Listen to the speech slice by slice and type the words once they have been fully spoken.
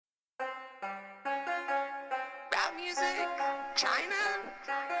music? China?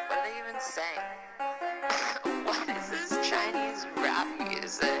 What are they even saying? What is this Chinese rap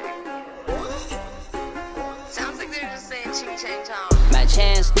music? Sounds like they're just saying ching chang chong. My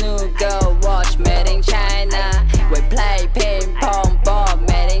chance new girl watch made in China. We play ping pong ball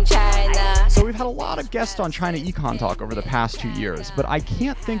made in China. So we've had a lot of guests on ChinaEconTalk over the past 2 years, but I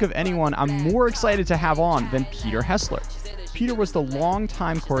can't think of anyone I'm more excited to have on than Peter Hessler. Peter was the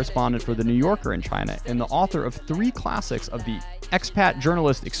longtime correspondent for The New Yorker in China and the author of 3 classics of the expat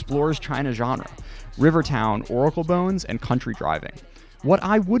journalist explores China genre: Rivertown, Oracle Bones, and Country Driving. What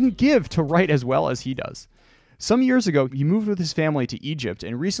I wouldn't give to write as well as he does. Some years ago, he moved with his family to Egypt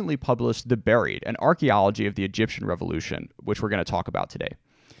and recently published The Buried, an archaeology of the Egyptian Revolution, which we're going to talk about today.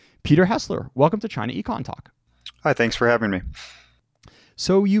 Peter Hessler, welcome to ChinaEconTalk. Hi, thanks for having me.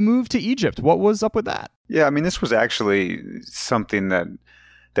 So you moved to Egypt. What was up with that? Yeah, I mean, this was actually something that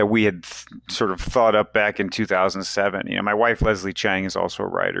we had sort of thought up back in 2007. You know, my wife, Leslie Chang, is also a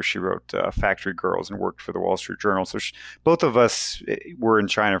writer. She wrote Factory Girls and worked for the Wall Street Journal. So both of us were in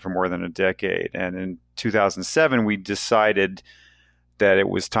China for more than a decade. And in 2007, we decided that it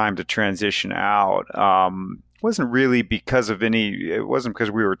was time to transition out. It wasn't because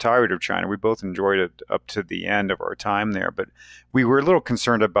we were tired of China. We both enjoyed it up to the end of our time there. But we were a little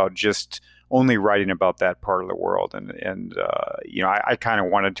concerned about just only writing about that part of the world. And you know, I kind of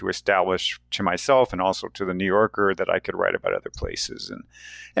wanted to establish to myself and also to the New Yorker that I could write about other places.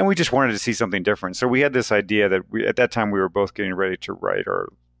 And we just wanted to see something different. So we had this idea that at that time we were both getting ready to write our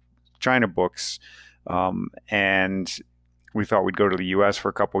China books. And we thought we'd go to the US for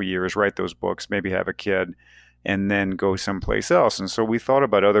a couple of years, write those books, maybe have a kid, and then go someplace else. And so we thought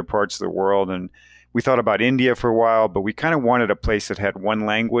about other parts of the world, and we thought about India for a while, but we kind of wanted a place that had one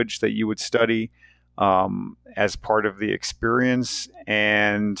language that you would study as part of the experience.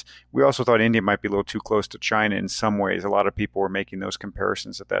 And we also thought India might be a little too close to China in some ways. A lot of people were making those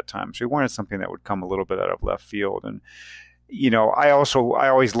comparisons at that time. So we wanted something that would come a little bit out of left field. And, you know, I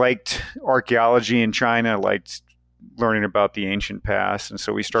always liked archaeology in China, liked learning about the ancient past. And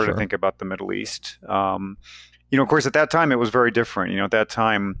so we started to think about the Middle East. You know, of course, at that time, it was very different. You know, at that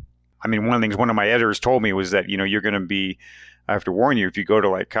time, I mean, one of the things one of my editors told me was that, you know, you're going to be, I have to warn you, if you go to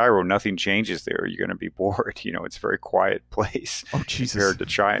like Cairo, nothing changes there. You're going to be bored. You know, it's a very quiet place compared to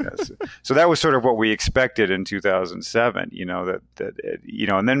China. So that was sort of what we expected in 2007, you know, you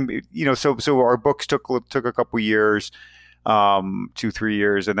know, and then, you know, so our books took a couple years, 2-3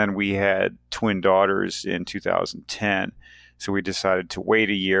 years. And then we had twin daughters in 2010. So we decided to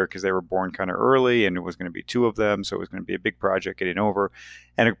wait a year because they were born kind of early and it was going to be 2 of them. So it was going to be a big project getting over.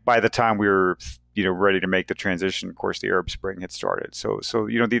 And by the time we were, you know, ready to make the transition, of course, the Arab Spring had started. So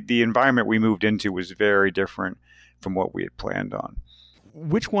you know, the environment we moved into was very different from what we had planned on.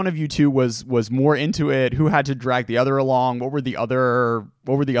 Which one of you two was more into it? Who had to drag the other along? What were the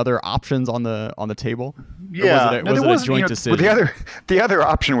other options on the table? Yeah, or was it a joint decision? Well, the other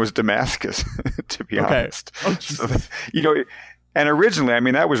option was Damascus, to be honest. Oh, so you know, and originally, I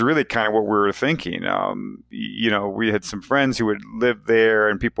mean, that was really kind of what we were thinking. You know, we had some friends who had lived there,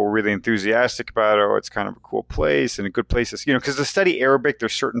 and people were really enthusiastic about it. Oh, it's kind of a cool place and a good place to, you know, because to study Arabic,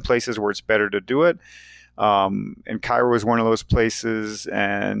 there's certain places where it's better to do it. And Cairo was one of those places,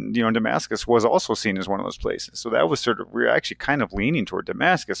 and, you know, Damascus was also seen as one of those places. So that was sort of, we were actually kind of leaning toward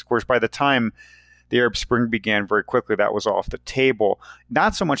Damascus. Of course, by the time the Arab Spring began very quickly, that was off the table.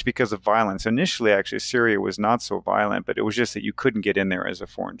 Not so much because of violence. Initially, actually, Syria was not so violent, but it was just that you couldn't get in there as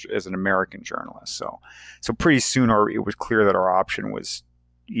an American journalist. So pretty soon it was clear that our option was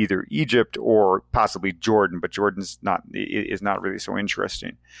either Egypt or possibly Jordan, but Jordan's is not really so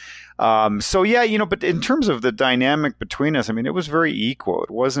interesting. So yeah, you know, but in terms of the dynamic between us, I mean, it was very equal.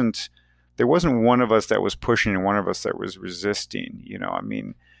 There wasn't one of us that was pushing and one of us that was resisting. You know, I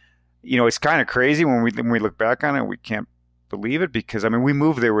mean, you know, it's kind of crazy when we look back on it. We can't believe it because, I mean, we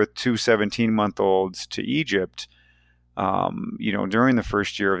moved there with 2 17-month-olds to Egypt, you know, during the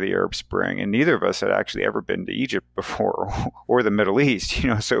first year of the Arab Spring, and neither of us had actually ever been to Egypt before or the Middle East, you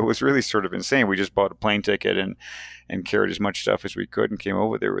know, so it was really sort of insane. We just bought a plane ticket and carried as much stuff as we could and came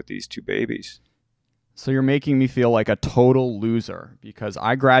over there with these 2 babies. So you're making me feel like a total loser because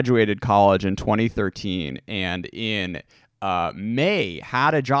I graduated college in 2013 and in May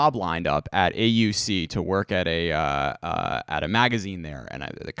had a job lined up at AUC to work at a magazine there, and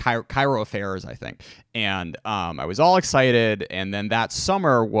the Cairo Affairs, I think. And I was all excited. And then that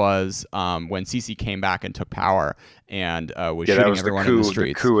summer was when Sisi came back and took power and was shooting everyone in the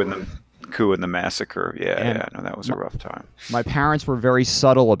streets. The coup and the massacre. And Yeah, no, that was a rough time. My parents were very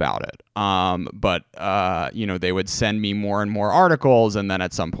subtle about it, but they would send me more and more articles, and then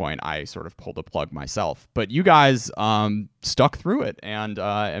at some point I sort of pulled the plug myself. But you guys stuck through it and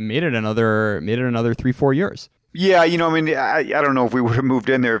made it another 3-4 years. Yeah, I mean, I don't know if we would have moved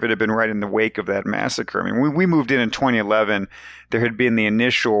in there if it had been right in the wake of that massacre. I mean, we moved in 2011. There had been the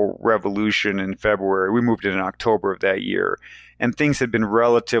initial revolution in February. We moved in October of that year, and things had been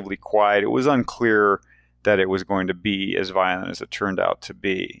relatively quiet. It was unclear that it was going to be as violent as it turned out to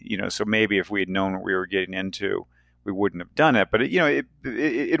be. So maybe if we had known what we were getting into, we wouldn't have done it. But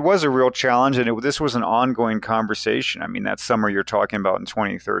it was a real challenge, and this was an ongoing conversation. I mean, that summer you're talking about in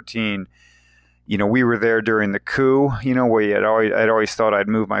 2013. We were there during the coup, where I'd always thought I'd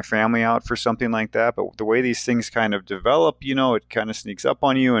move my family out for something like that. But the way these things kind of develop, it kind of sneaks up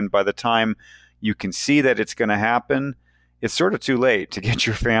on you. And by the time you can see that it's going to happen, it's sort of too late to get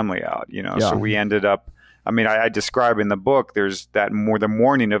your family out, Yeah. So we ended up, I describe in the book, there's the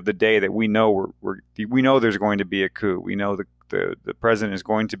morning of the day that we know we know there's going to be a coup. We know the president is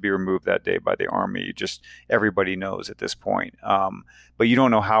going to be removed that day by the army. Everybody knows at this point, but you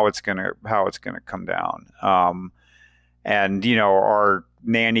don't know how it's gonna come down. And our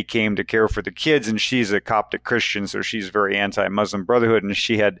nanny came to care for the kids, and she's a Coptic Christian, so she's very anti-Muslim Brotherhood, and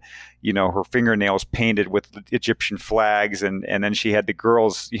she had her fingernails painted with Egyptian flags, and then she had the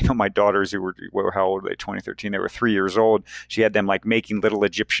girls, my daughters who were how old were they, 2013, they were 3 years old. She had them like making little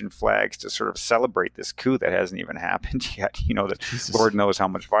Egyptian flags to sort of celebrate this coup that hasn't even happened yet. That Jesus. Lord knows how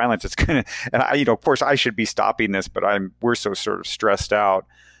much violence it's gonna, and of course I should be stopping this, but we're so sort of stressed out,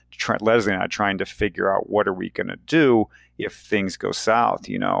 Leslie and I, trying to figure out what are we going to do if things go south,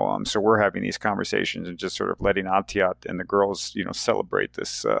 so we're having these conversations and just sort of letting Atiat and the girls, celebrate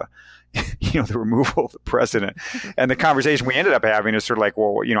this, the removal of the president. And the conversation we ended up having is sort of like,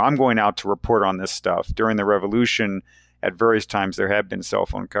 well, I'm going out to report on this stuff. During the revolution, at various times, there have been cell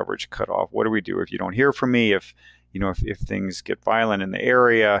phone coverage cut off. What do we do if you don't hear from me? If things get violent in the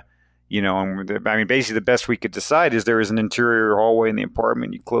area? And basically the best we could decide is there is an interior hallway in the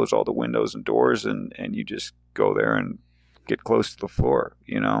apartment. You close all the windows and doors, and you just go there and get close to the floor,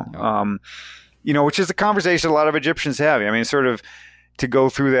 which is a conversation a lot of Egyptians have. Sort of to go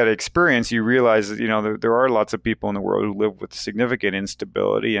through that experience, you realize that, there are lots of people in the world who live with significant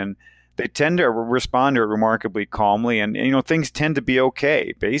instability, and they tend to respond to it remarkably calmly. And things tend to be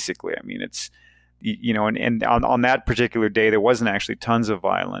okay, basically. It's, and on that particular day, there wasn't actually tons of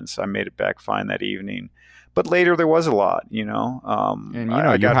violence. I made it back fine that evening. But later there was a lot, And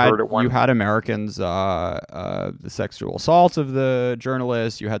you had Americans, the sexual assaults of the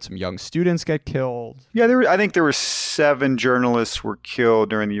journalists. You had some young students get killed. Yeah, I think there were 7 journalists were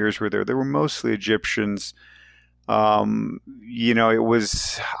killed during the years we were there. They were mostly Egyptians. It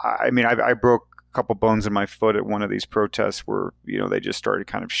was. I broke a couple bones in my foot at one of these protests where they just started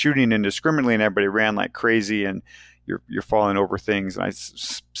kind of shooting indiscriminately, and everybody ran like crazy, and you're falling over things, and I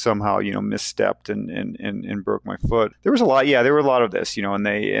somehow misstepped and broke my foot. There was a lot, there were a lot of this,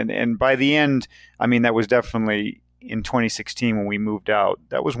 and by the end, that was definitely in 2016 when we moved out.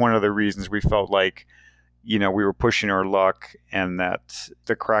 That was one of the reasons we felt like we were pushing our luck, and that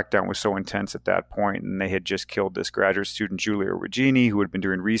the crackdown was so intense at that point, and they had just killed this graduate student Giulia Regini, who had been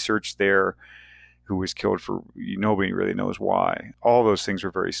doing research there, who was killed for nobody really knows why. All those things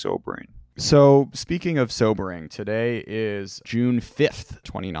were very sobering. So speaking of sobering, today is June 5th,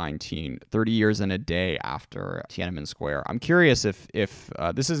 2019, 30 years and a day after Tiananmen Square. I'm curious if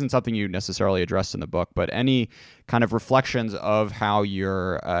this isn't something you necessarily addressed in the book, but any kind of reflections of how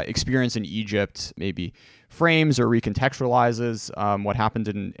your experience in Egypt maybe frames or recontextualizes what happened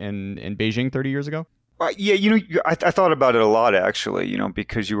in Beijing 30 years ago? I thought about it a lot, actually,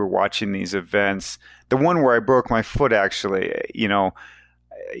 because you were watching these events. The one where I broke my foot, actually,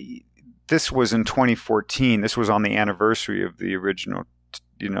 this was in 2014. This was on the anniversary of the original,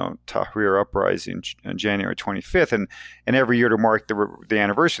 Tahrir uprising on January 25th. And every year to mark the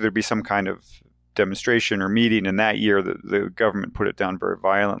anniversary, there'd be some kind of demonstration or meeting. And that year, the government put it down very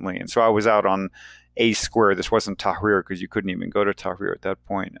violently. And so I was out on A Square. This wasn't Tahrir because you couldn't even go to Tahrir at that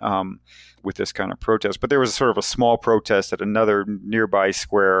point with this kind of protest. But there was sort of a small protest at another nearby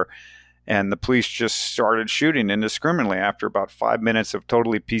square, and the police just started shooting indiscriminately after about 5 minutes of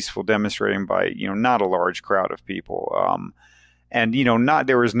totally peaceful demonstrating by, not a large crowd of people. And,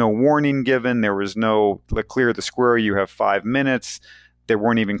 there was no warning given. There was no clear the square. You have 5 minutes. There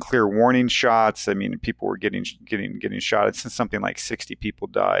weren't even clear warning shots. People were getting shot. Since something like 60 people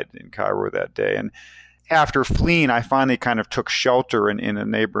died in Cairo that day. And after fleeing, I finally kind of took shelter in a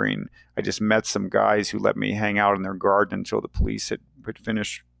neighboring. I just met some guys who let me hang out in their garden until the police had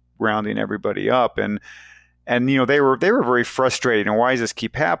finished rounding everybody up. And they were very frustrated. And why does this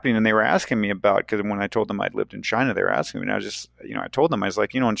keep happening? And they were asking me about, because when I told them I'd lived in China, they were asking me, and I was just, I told them, I was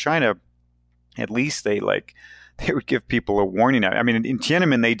like, in China, at least they would give people a warning. I mean, in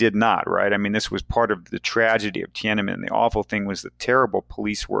Tiananmen, they did not, right? I mean, this was part of the tragedy of Tiananmen. The awful thing was the terrible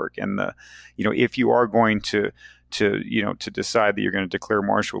police work, and if you are going to decide that you're going to declare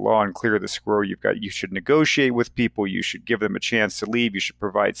martial law and clear the square, you should negotiate with people, you should give them a chance to leave, you should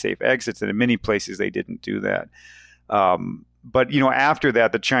provide safe exits, and in many places they didn't do that. But after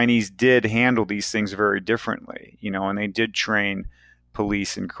that, the Chinese did handle these things very differently, and they did train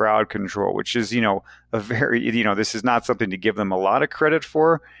police and crowd control, which is, a very, this is not something to give them a lot of credit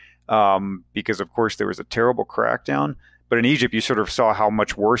for, because of course there was a terrible crackdown. But in Egypt, you sort of saw how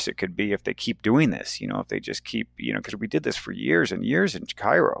much worse it could be if they keep doing this, if they just keep, because we did this for years and years in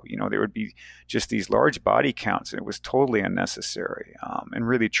Cairo, there would be just these large body counts, and it was totally unnecessary, and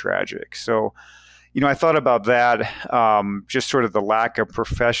really tragic. So, I thought about that, just sort of the lack of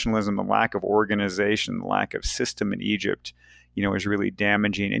professionalism, the lack of organization, the lack of system in Egypt, is really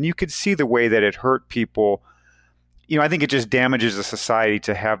damaging. And you could see the way that it hurt people. I think it just damages a society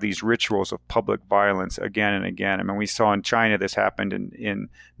to have these rituals of public violence again and again. I mean, we saw in China this happened in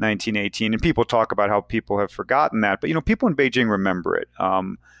 1918, and people talk about how people have forgotten that. But, people in Beijing remember it.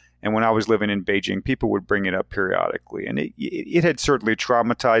 And when I was living in Beijing, people would bring it up periodically. And it had certainly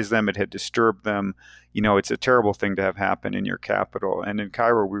traumatized them. It had disturbed them. It's a terrible thing to have happen in your capital. And in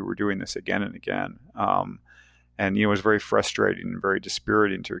Cairo, we were doing this again and again. And, it was very frustrating and very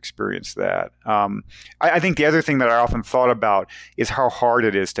dispiriting to experience that. I think the other thing that I often thought about is how hard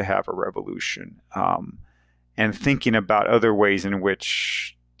it is to have a revolution, and thinking about other ways in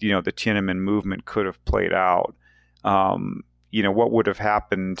which, the Tiananmen movement could have played out. What would have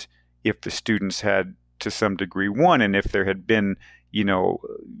happened if the students had, to some degree, won, and if there had been,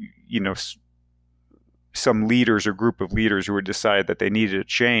 some leaders or group of leaders who had decided that they needed a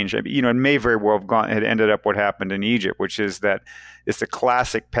change. I mean, it may very well have had ended up what happened in Egypt, which is that it's a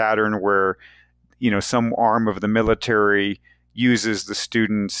classic pattern where, some arm of the military uses the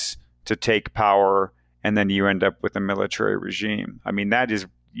students to take power, and then you end up with a military regime. I mean,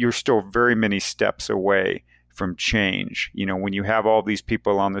 you're still very many steps away from change. When you have all these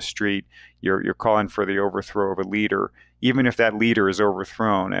people on the street, you're calling for the overthrow of a leader. Even if that leader is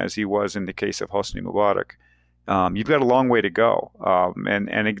overthrown, as he was in the case of Hosni Mubarak, you've got a long way to go.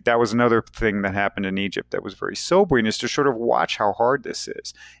 And that was another thing that happened in Egypt that was very sobering, is to sort of watch how hard this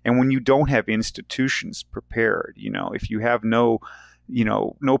is. And when you don't have institutions prepared, if you have no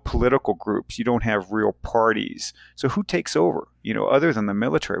political groups, you don't have real parties. So who takes over? Other than the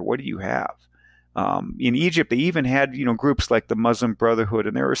military, what do you have? In Egypt, they even had, groups like the Muslim Brotherhood,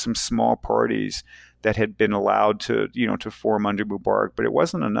 and there were some small parties that had been allowed to, to form under Mubarak, but it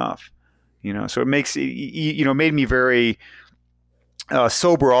wasn't enough, So it made me very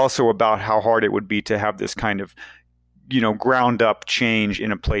sober also about how hard it would be to have this kind of, ground up change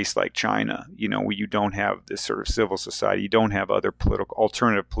in a place like China, where you don't have this sort of civil society, you don't have other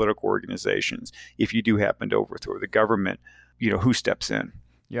alternative political organizations. If you do happen to overthrow the government, who steps in?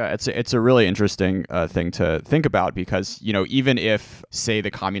 Yeah, it's a really interesting thing to think about, because, even if, say,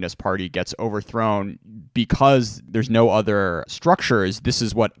 the Communist Party gets overthrown, because there's no other structures, this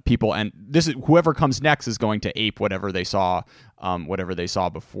is what people, and this is whoever comes next is going to ape whatever they saw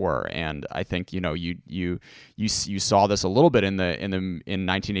before. And I think, you saw this a little bit in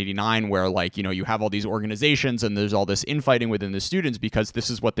 1989, where, like, you have all these organizations and there's all this infighting within the students because this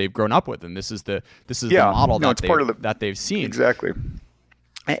is what they've grown up with, and this is the model that they've seen. Exactly.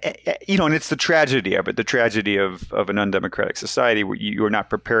 And it's the tragedy of it, the tragedy of an undemocratic society where you are not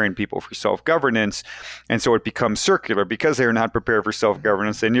preparing people for self-governance. And so it becomes circular. Because they are not prepared for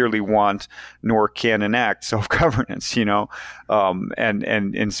self-governance, they nearly want nor can enact self-governance,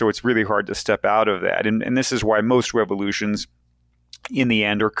 and so it's really hard to step out of that. And this is why most revolutions in the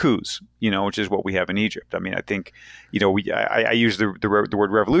end are coups, which is what we have in Egypt. I mean, I think, I use the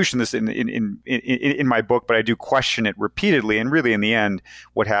word revolution this in my book, but I do question it repeatedly. And really, in the end,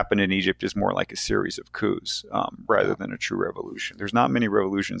 what happened in Egypt is more like a series of coups rather than a true revolution. There's not many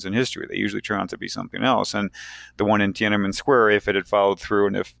revolutions in history. They usually turn out to be something else. And the one in Tiananmen Square, if it had followed through,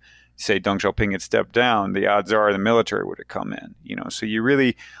 and if, say, Deng Xiaoping had stepped down, the odds are the military would have come in. So you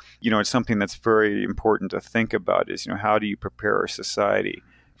really, it's something that's very important to think about is, how do you prepare a society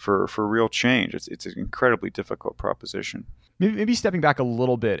for real change? It's an incredibly difficult proposition. Maybe stepping back a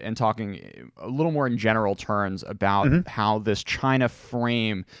little bit and talking a little more in general terms about how this China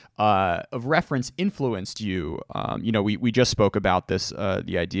frame of reference influenced you. We just spoke about this,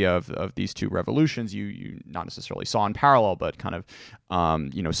 the idea of these two revolutions you not necessarily saw in parallel, but kind of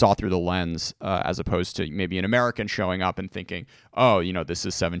saw through the lens as opposed to maybe an American showing up and thinking, oh, this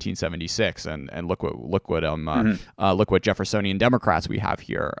is 1776, and look what Jeffersonian Democrats we have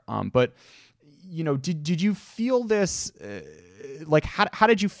here. But did you feel this? How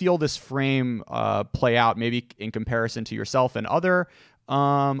did you feel this frame play out? Maybe in comparison to yourself and other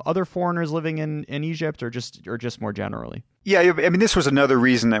foreigners living in Egypt, or just more generally? Yeah, I mean, this was another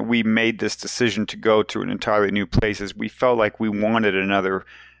reason that we made this decision to go to an entirely new place. Is we felt like we wanted another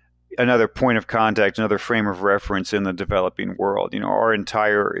point of contact, another frame of reference in the developing world. Our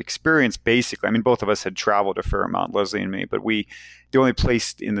entire experience, basically, I mean, both of us had traveled a fair amount, Leslie and me, but the only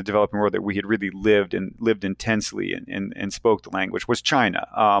place in the developing world that we had really lived intensely and spoke the language was China.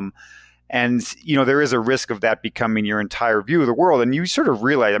 And there is a risk of that becoming your entire view of the world. And you sort of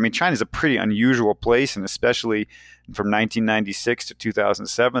realize, I mean, China is a pretty unusual place, and especially from 1996 to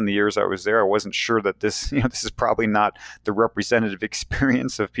 2007, the years I was there, I wasn't sure that this is probably not the representative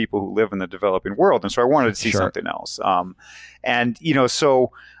experience of people who live in the developing world. And so I wanted to see something else. But I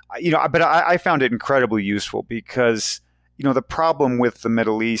found it incredibly useful because, the problem with the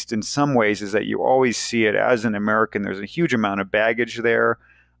Middle East in some ways is that you always see it as an American. There's a huge amount of baggage there.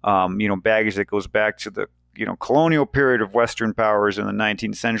 Baggage that goes back to the colonial period of Western powers in the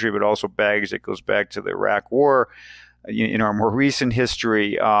 19th century, but also baggage that goes back to the Iraq War in our more recent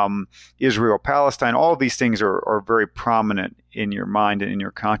history, Israel, Palestine. All of these things are very prominent in your mind and in your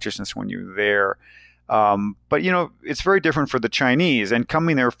consciousness when you're there. But it's very different for the Chinese. And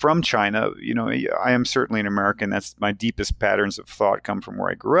coming there from China, I am certainly an American. That's my deepest patterns of thought come from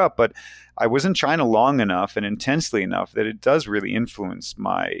where I grew up. But I was in China long enough and intensely enough that it does really influence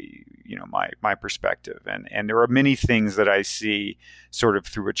my perspective. And there are many things that I see sort of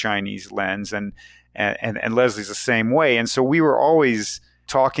through a Chinese lens, and Leslie's the same way. And so we were always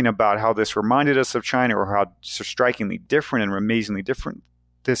talking about how this reminded us of China, or how so strikingly different and amazingly different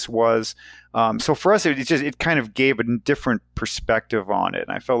this was. So for us, it kind of gave a different perspective on it.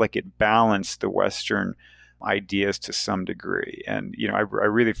 And I felt like it balanced the Western ideas to some degree. And, I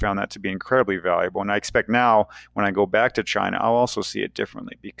really found that to be incredibly valuable. And I expect now when I go back to China, I'll also see it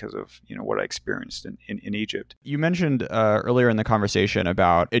differently because of, what I experienced in Egypt. You mentioned earlier in the conversation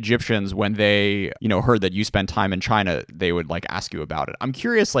about Egyptians, when they, heard that you spent time in China, they would ask you about it. I'm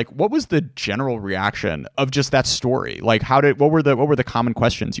curious, what was the general reaction of just that story? What were the common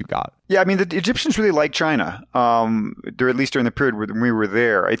questions you got? Yeah, I mean, the Egyptians really liked China, at least during the period when we were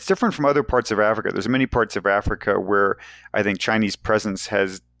there. It's different from other parts of Africa. There's many parts of Africa where I think Chinese presence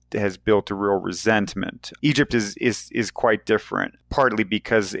has built a real resentment. Egypt is quite different, partly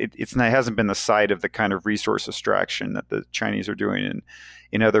because it hasn't been the site of the kind of resource extraction that the Chinese are doing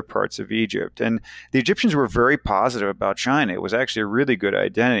in other parts of Egypt. And the Egyptians were very positive about China. It was actually a really good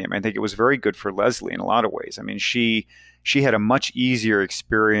identity. I mean, I think it was very good for Leslie in a lot of ways. I mean, she had a much easier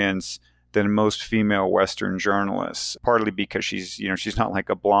experience than most female Western journalists, partly because she's not like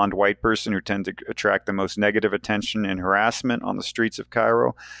a blonde white person who tends to attract the most negative attention and harassment on the streets of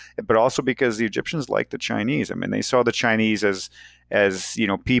Cairo, but also because the Egyptians liked the Chinese. I mean, they saw the Chinese as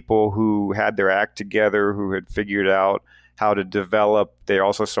people who had their act together, who had figured out how to develop. They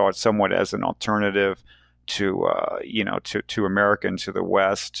also saw it somewhat as an alternative to America and to the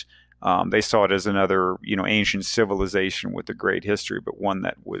West. They saw it as another, ancient civilization with a great history, but one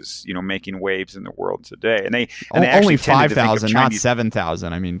that was, making waves in the world today. And they only 5,000, not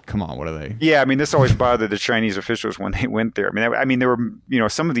 7,000. I mean, come on, what are they? Yeah, I mean, this always bothered the Chinese officials when they went there. I mean, there were,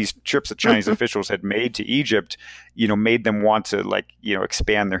 some of these trips that Chinese officials had made to Egypt, made them want to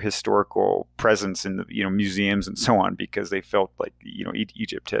expand their historical presence in the, museums and so on, because they felt like,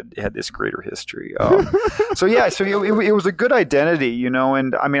 Egypt had this greater history. So it was a good identity,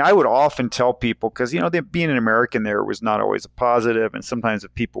 and I mean, I would often tell people, because being an American there was not always a positive, and sometimes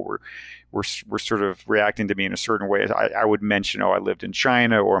if people were sort of reacting to me in a certain way, I would mention, I lived in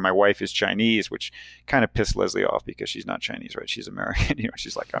China, or my wife is Chinese, which kind of pissed Leslie off because she's not Chinese, right? She's American.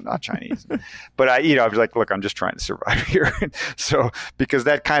 She's like, I'm not Chinese. But I was like, look, I'm just trying to survive here. So because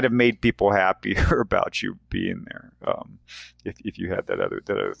that kind of made people happier about you being there, if you had that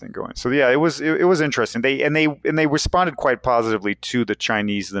other thing going. So yeah, it was interesting. They responded quite positively to the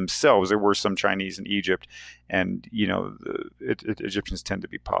Chinese themselves. There were some Chinese in Egypt, and Egyptians tend to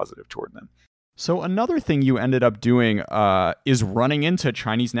be positive toward them. So another thing you ended up doing is running into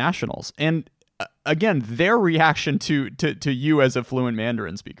Chinese nationals. And again, their reaction to you as a fluent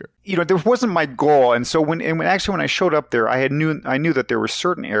Mandarin speaker? There wasn't my goal. And so when I showed up there, I knew that there were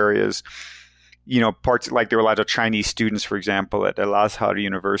certain areas, parts like there were a lot of Chinese students, for example, at Al-Azhar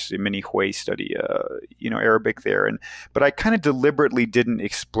University, Minnie Hui study, Arabic there. But I kind of deliberately didn't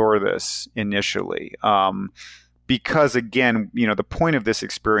explore this initially. Because again, the point of this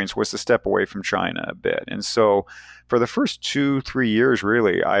experience was to step away from China a bit. And so for the first 2-3 years,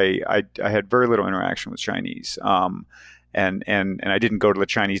 really, I had very little interaction with Chinese. And I didn't go to the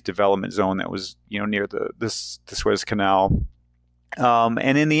Chinese development zone that was, near the Suez Canal.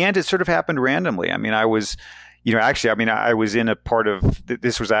 And in the end, it sort of happened randomly. I mean, I was in a part of,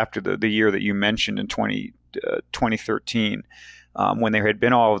 this was after the year that you mentioned in 2013, when there had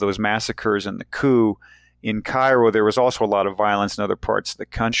been all of those massacres and the coup. In Cairo, there was also a lot of violence in other parts of the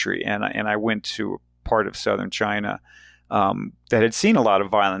country, and I went to a part of southern China that had seen a lot of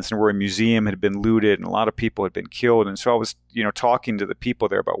violence, and where a museum had been looted and a lot of people had been killed. And so I was, talking to the people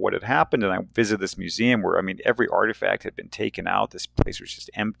there about what had happened, and I visited this museum where, every artifact had been taken out. This place was just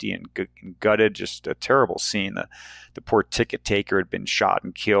empty and gutted, just a terrible scene. The poor ticket taker had been shot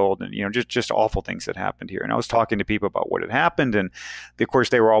and killed, and just awful things had happened here. And I was talking to people about what had happened, and of course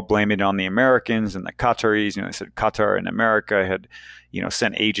they were all blaming it on the Americans and the Qataris. They said Qatar and America had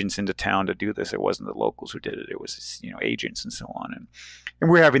sent agents into town to do this. It wasn't the locals who did it. It was agents and so on. And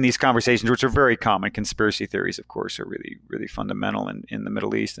we're having these conversations, which are very common. Conspiracy theories, of course, are really, really fundamental in the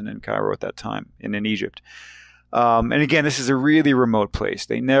Middle East and in Cairo at that time, and in Egypt. And again, this is a really remote place.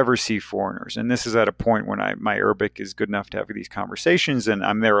 They never see foreigners. And this is at a point when my Arabic is good enough to have these conversations, and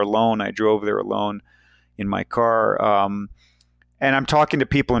I'm there alone. I drove there alone in my car. And I'm talking to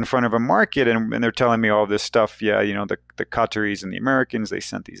people in front of a market, and they're telling me all this stuff. Yeah, the Qataris and the Americans, they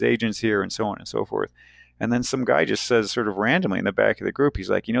sent these agents here and so on and so forth. And then some guy just says sort of randomly in the back of the group,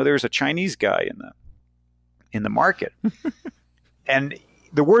 he's like, there's a Chinese guy in the market. And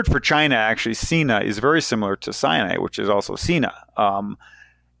the word for China, actually, Sina, is very similar to Sinai, which is also Sina.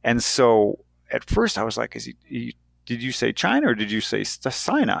 And so at first I was like, did you say China or did you say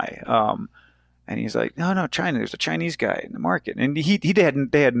Sinai? And he's like, no, China. There's a Chinese guy in the market. And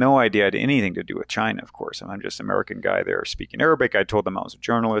they had no idea I had anything to do with China, of course. I'm just an American guy there speaking Arabic. I told them I was a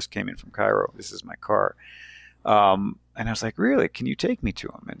journalist, came in from Cairo. This is my car. And I was like, really? Can you take me to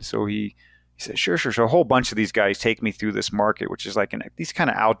him? And so he said, sure. So a whole bunch of these guys take me through this market, which is like these kind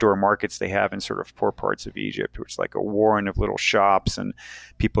of outdoor markets they have in sort of poor parts of Egypt, which is like a warren of little shops and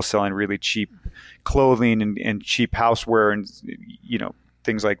people selling really cheap clothing and cheap houseware and,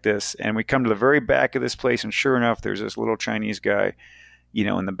 things like this. And we come to the very back of this place, and sure enough, there's this little Chinese guy,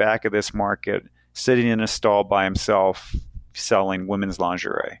 in the back of this market, sitting in a stall by himself, selling women's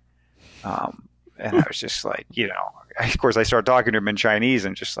lingerie. And I was just like, of course, I started talking to him in Chinese,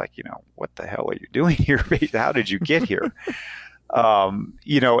 and just like, what the hell are you doing here? How did you get here?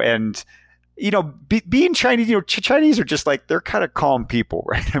 Being Chinese, Chinese are just like, they're kind of calm people,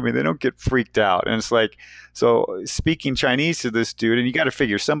 right? They don't get freaked out. And it's like, so speaking Chinese to this dude, and you got to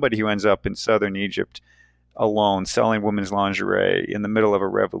figure somebody who ends up in southern Egypt alone selling women's lingerie in the middle of a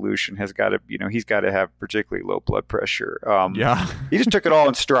revolution has got to, he's got to have particularly low blood pressure. He just took it all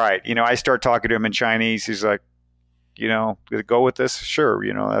in stride. I start talking to him in Chinese. He's like, go with this? Sure.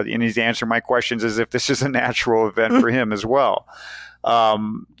 And he's answering my questions as if this is a natural event for him as well.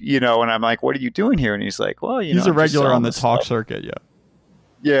 And I'm like, what are you doing here? And he's like, well, he's a regular on the talk circuit. Yeah.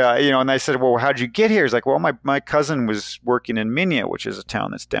 Yeah. And I said, well, how'd you get here? He's like, well, my cousin was working in Minya, which is a town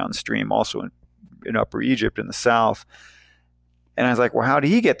that's downstream, also in Upper Egypt in the south. And I was like, well, how did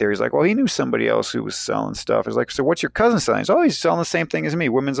he get there? He's like, well, he knew somebody else who was selling stuff. I was like, so what's your cousin selling? He's like, oh, he's selling the same thing as me,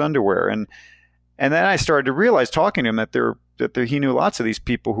 women's underwear. And then I started to realize, talking to him, that he knew lots of these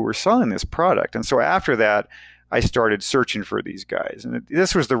people who were selling this product. And so after that, I started searching for these guys. And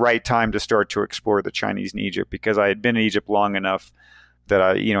this was the right time to start to explore the Chinese in Egypt, because I had been in Egypt long enough that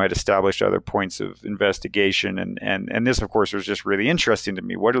I, had established other points of investigation. And this, of course, was just really interesting to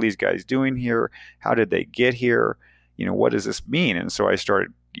me. What are these guys doing here? How did they get here? What does this mean? And so I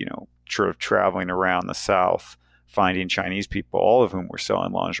started, sort of traveling around the South, finding Chinese people, all of whom were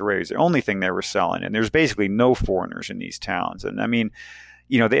selling lingerie. It was the only thing they were selling. And there's basically no foreigners in these towns. And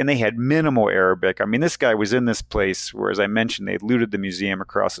they had minimal Arabic. This guy was in this place where, as I mentioned, they looted the museum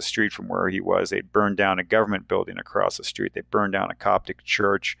across the street from where he was. They burned down a government building across the street. They burned down a Coptic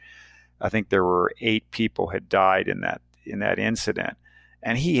church. I think there were 8 people had died in that incident.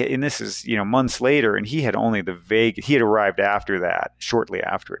 And this is, months later, and he had only he had arrived after that, shortly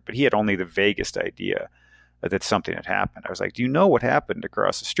after it, but he had only the vaguest idea that something had happened. I was like, do you know what happened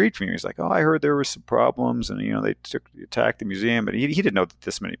across the street from you? He's like, oh, I heard there were some problems, and they attacked the museum, but he didn't know that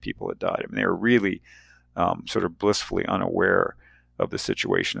this many people had died. I mean, they were really sort of blissfully unaware of the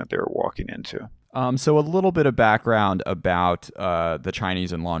situation that they were walking into. So a little bit of background about the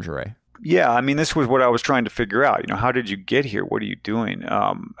Chinese and lingerie. Yeah, I mean, this was what I was trying to figure out. How did you get here? What are you doing?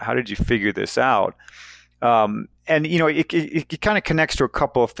 How did you figure this out? And it kind of connects to a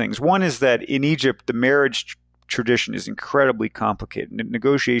couple of things. One is that in Egypt, the marriage tradition is incredibly complicated.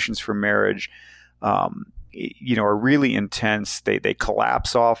 Negotiations for marriage, are really intense. They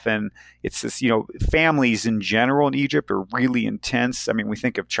collapse often. It's this, families in general in Egypt are really intense. I mean, we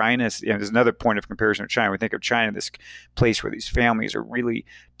think of China, there's another point of comparison with China. We think of China, this place where these families are really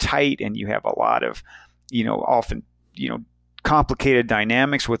tight, and you have a lot of, often, complicated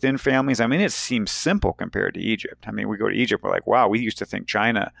dynamics within families. I mean, it seems simple compared to Egypt. I mean, we go to Egypt, we're like, wow, we used to think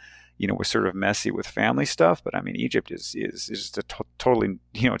China, was sort of messy with family stuff, but I mean, Egypt is just a totally,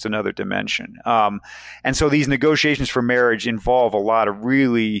 it's another dimension. And so these negotiations for marriage involve a lot of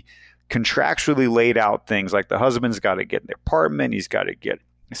really contractually laid out things, like the husband's got to get an apartment, he's got to get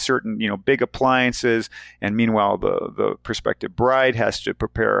certain, big appliances, and meanwhile, the prospective bride has to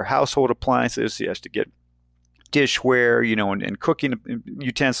prepare household appliances. He has to get dishware, and cooking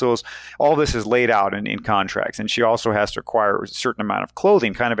utensils. All this is laid out in contracts. And she also has to acquire a certain amount of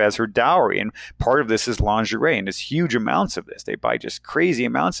clothing kind of as her dowry. And part of this is lingerie, and it's huge amounts of this. They buy just crazy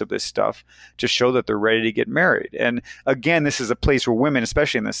amounts of this stuff to show that they're ready to get married. And again, this is a place where women,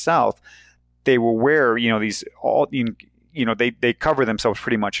 especially in the South, they will wear, these all, they cover themselves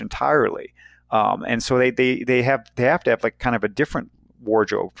pretty much entirely. And so they have to have like kind of a different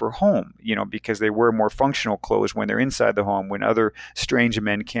wardrobe for home, because they wear more functional clothes when they're inside the home, when other strange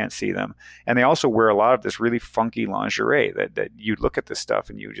men can't see them. And they also wear a lot of this really funky lingerie that you look at this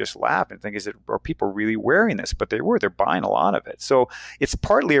stuff and you just laugh and think, are people really wearing this? But they're buying a lot of it. So it's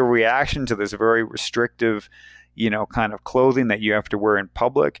partly a reaction to this very restrictive, kind of clothing that you have to wear in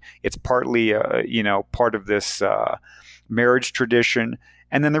public. It's partly, part of this marriage tradition.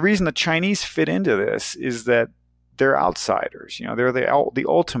 And then the reason the Chinese fit into this is that they're outsiders. They're the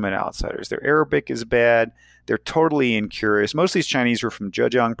ultimate outsiders. Their Arabic is bad. They're totally incurious. Most of these Chinese were from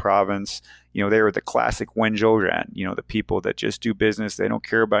Zhejiang province. They were the classic Wenzhou Ren, the people that just do business. They don't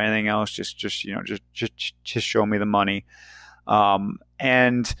care about anything else. Just show me the money.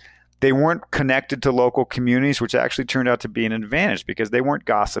 And they weren't connected to local communities, which actually turned out to be an advantage because they weren't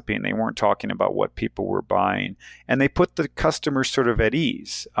gossiping. They weren't talking about what people were buying. And they put the customers sort of at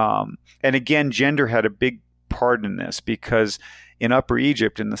ease. And again, gender had a big part in this, because in Upper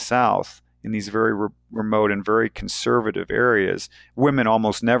Egypt in the south, in these very remote and very conservative areas, women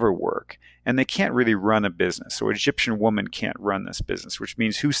almost never work, and they can't really run a business. So an Egyptian woman can't run this business, which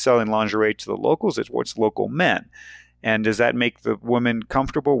means who's selling lingerie to the locals? It's local men. And does that make the women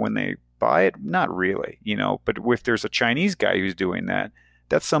comfortable when they buy it? Not really, but if there's a Chinese guy who's doing that,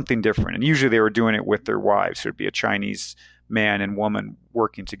 that's something different. And usually they were doing it with their wives. So it'd be a Chinese man and woman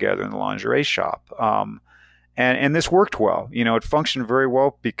working together in the lingerie shop. And this worked well. It functioned very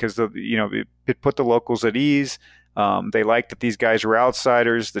well because it put the locals at ease. They liked that these guys were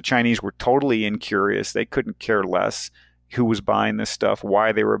outsiders. The Chinese were totally incurious. They couldn't care less who was buying this stuff,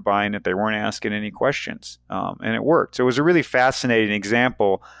 why they were buying it. They weren't asking any questions, and it worked. So it was a really fascinating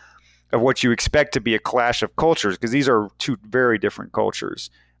example of what you expect to be a clash of cultures, because these are two very different cultures.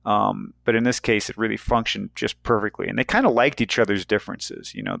 But in this case, it really functioned just perfectly, and they kind of liked each other's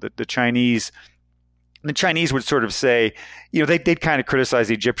differences. The Chinese would sort of say, they'd kind of criticize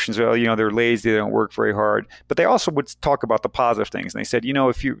the Egyptians. Well, they're lazy, they don't work very hard. But they also would talk about the positive things. And they said,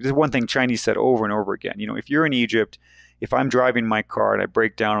 there's one thing Chinese said over and over again. If you're in Egypt, if I'm driving my car and I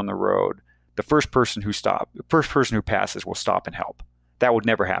break down on the road, the first person who passes will stop and help. That would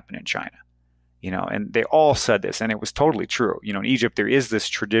never happen in China. And they all said this, and it was totally true. In Egypt, there is this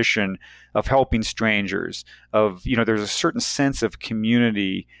tradition of helping strangers, there's a certain sense of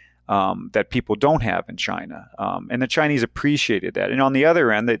community that people don't have in China. And the Chinese appreciated that. And on the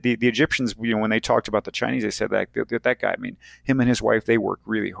other end, the Egyptians, when they talked about the Chinese, they said that guy, him and his wife, they work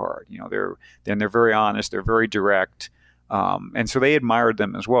really hard. They're very honest, they're very direct. And so they admired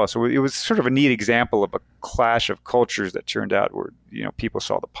them as well. So it was sort of a neat example of a clash of cultures that turned out where, people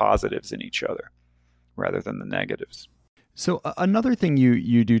saw the positives in each other rather than the negatives. So another thing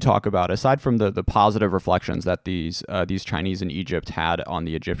you do talk about, aside from the positive reflections that these Chinese in Egypt had on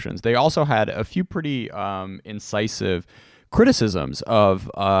the Egyptians, they also had a few pretty incisive criticisms of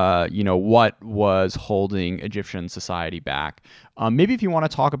what was holding Egyptian society back. Maybe if you want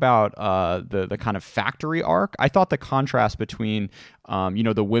to talk about the kind of factory arc, I thought the contrast between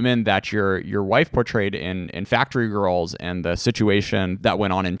the women that your wife portrayed in Factory Girls and the situation that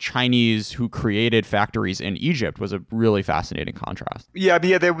went on in Chinese who created factories in Egypt was a really fascinating contrast. Yeah,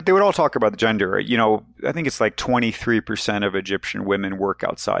 they would all talk about the gender. I think it's like 23% of Egyptian women work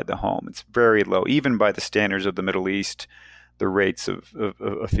outside the home. It's very low, even by the standards of the Middle East. The rates of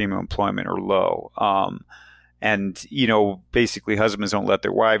female employment are low. And basically husbands don't let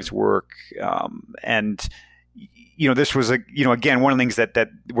their wives work. This was again, one of the things that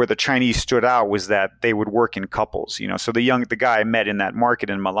where the Chinese stood out was that they would work in couples. So the guy I met in that market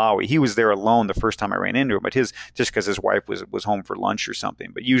in Malawi, he was there alone the first time I ran into him, but just because his wife was home for lunch or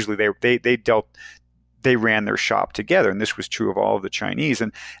something. But usually they ran their shop together, and this was true of all of the Chinese.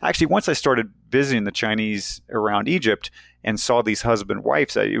 And actually, once I started visiting the Chinese around Egypt and saw these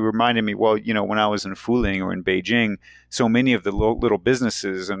husband-wives, it reminded me, when I was in Fuling or in Beijing, so many of the little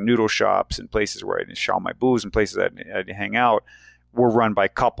businesses and noodle shops and places where I'd shop my booze and places I'd hang out were run by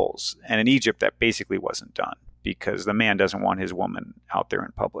couples. And in Egypt, that basically wasn't done because the man doesn't want his woman out there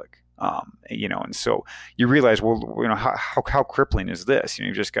in public. And so you realize, how crippling is this?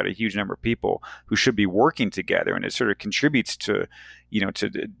 You've just got a huge number of people who should be working together, and it sort of contributes to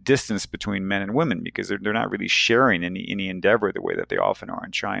the distance between men and women because they're not really sharing any endeavor the way that they often are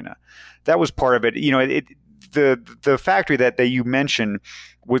in China. That was part of it. The factory that you mentioned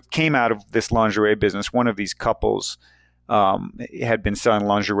came out of this lingerie business. One of these couples had been selling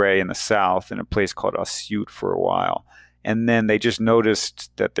lingerie in the South in a place called Asyut for a while. And then they just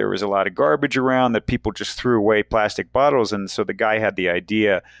noticed that there was a lot of garbage around, that people just threw away plastic bottles. And so the guy had the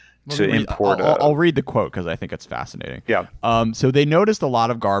idea to import. I'll read the quote because I think it's fascinating. Yeah. So they noticed a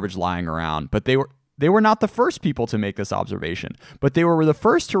lot of garbage lying around, but they were not the first people to make this observation, but they were the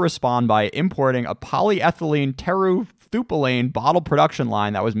first to respond by importing a polyethylene terephthalate bottle production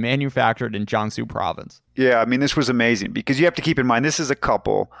line that was manufactured in Jiangsu province. Yeah, this was amazing because you have to keep in mind, this is a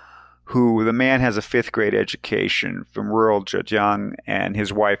couple who the man has a 5th grade education from rural Zhejiang, and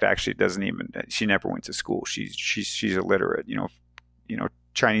his wife actually she never went to school. She's illiterate,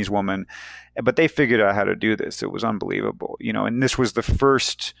 Chinese woman, but they figured out how to do this. It was unbelievable, and this was the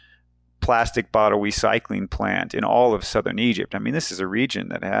first plastic bottle recycling plant in all of southern Egypt. This is a region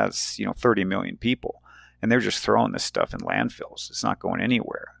that has, 30 million people, and they're just throwing this stuff in landfills. It's not going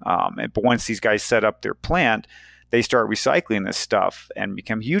anywhere. But once these guys set up their plant, they start recycling this stuff and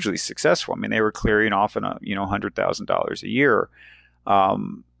become hugely successful. They were clearing often, $100,000 a year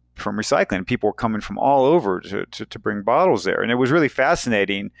from recycling. People were coming from all over to bring bottles there, and it was really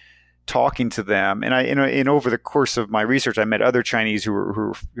fascinating talking to them. And over the course of my research, I met other Chinese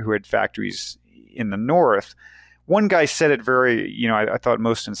who had factories in the north. One guy said it very, I thought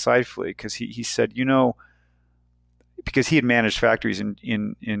most insightfully because he said, because he had managed factories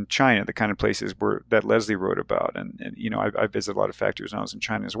in China, the kind of places that Leslie wrote about. And I visited a lot of factories when I was in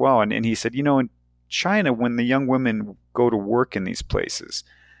China as well. And he said, in China, when the young women go to work in these places,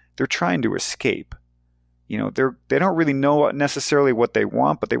 they're trying to escape. They don't really know necessarily what they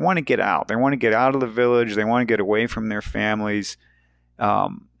want, but they want to get out. They want to get out of the village. They want to get away from their families.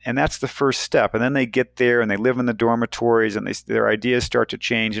 And that's the first step. And then they get there and they live in the dormitories, and their ideas start to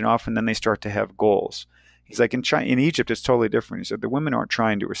change. And often then they start to have goals. He's like, in Egypt, it's totally different. He said the women aren't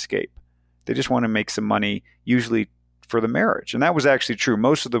trying to escape. They just want to make some money, usually for the marriage. And that was actually true.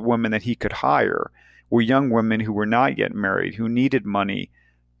 Most of the women that he could hire were young women who were not yet married, who needed money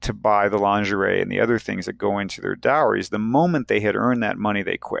to buy the lingerie and the other things that go into their dowries. The moment they had earned that money,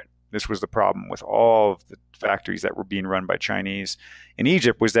 they quit. This was the problem with all of the factories that were being run by Chinese in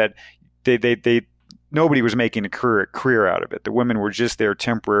Egypt, was that nobody was making a career out of it. The women were just there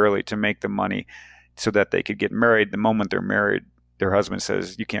temporarily to make the money so that they could get married. The moment they're married, their husband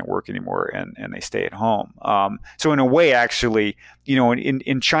says, you can't work anymore, and they stay at home. So in a way, actually,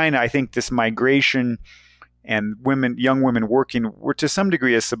 in China, I think this migration and young women working were to some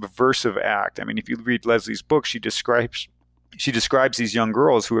degree a subversive act. If you read Leslie's book, she describes these young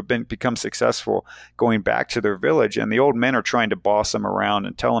girls who have become successful going back to their village, and the old men are trying to boss them around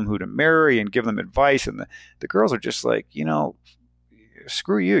and tell them who to marry and give them advice. And the girls are just like,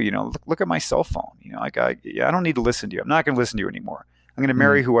 screw you, look at my cell phone. I don't need to listen to you. I'm not going to listen to you anymore. I'm going to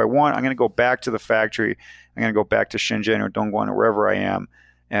marry who I want. I'm going to go back to the factory. I'm going to go back to Shenzhen or Dongguan or wherever I am.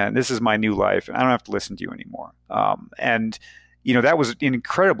 And this is my new life. I don't have to listen to you anymore. That was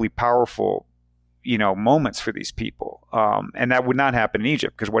incredibly powerful, moments for these people. And that would not happen in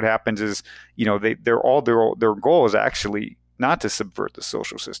Egypt, because what happens is, their goal is actually not to subvert the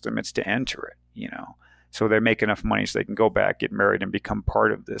social system. It's to enter it, So they make enough money so they can go back, get married, and become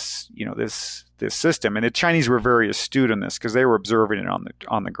part of this, this system. And the Chinese were very astute in this because they were observing it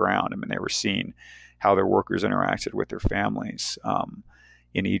on the ground. I mean, they were seeing how their workers interacted with their families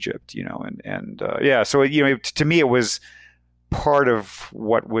in Egypt, So to me, it was part of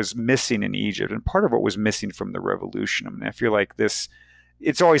what was missing in Egypt and part of what was missing from the revolution. I mean, I feel like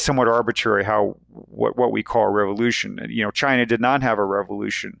it's always somewhat arbitrary what we call a revolution. China did not have a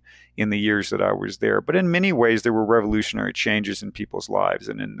revolution in the years that I was there, but in many ways there were revolutionary changes in people's lives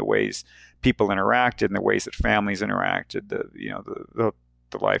and in the ways people interacted, and the ways that families interacted, the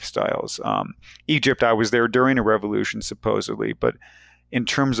lifestyles. Egypt, I was there during a revolution supposedly, but in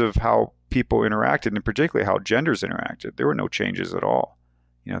terms of how people interacted, and particularly how genders interacted, there were no changes at all.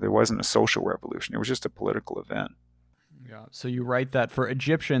 There wasn't a social revolution. It was just a political event. Yeah. So you write that for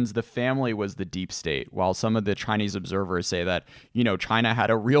Egyptians, the family was the deep state, while some of the Chinese observers say that, China had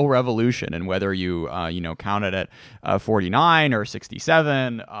a real revolution, and whether you, count it at 49 or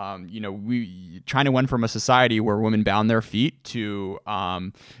 67, China went from a society where women bound their feet to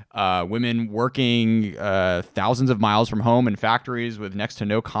women working thousands of miles from home in factories with next to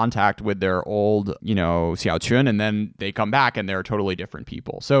no contact with their old, xiaochun, and then they come back and they're totally different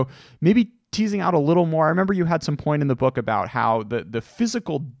people. So maybe teasing out a little more, I remember you had some point in the book about how the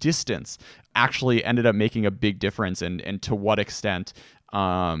physical distance actually ended up making a big difference, and to what extent,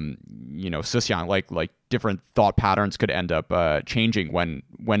 like different thought patterns could end up changing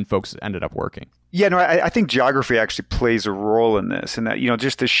when folks ended up working. Yeah, no, I think geography actually plays a role in this, and that,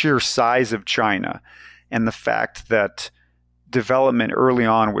 just the sheer size of China and the fact that development early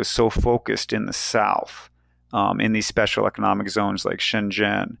on was so focused in the south, in these special economic zones like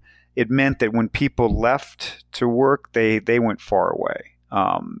Shenzhen. It meant that when people left to work, they went far away.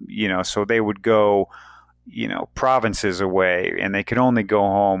 So they would go, provinces away, and they could only go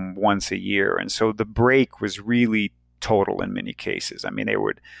home once a year. And so the break was really total in many cases. I mean, they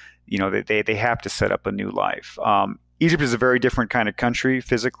would, they have to set up a new life. Egypt is a very different kind of country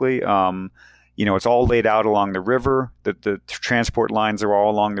physically. It's all laid out along the river. The transport lines are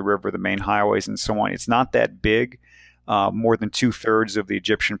all along the river, the main highways and so on. It's not that big. More than 2/3 of the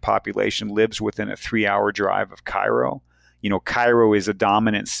Egyptian population lives within a 3-hour drive of Cairo. Cairo is a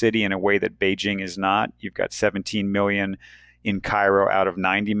dominant city in a way that Beijing is not. You've got 17 million in Cairo out of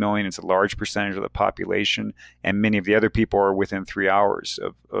 90 million. It's a large percentage of the population, and many of the other people are within 3 hours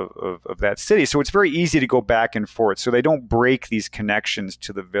of that city. So it's very easy to go back and forth. So they don't break these connections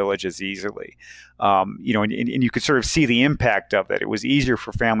to the village as easily. And you could sort of see the impact of that. It was easier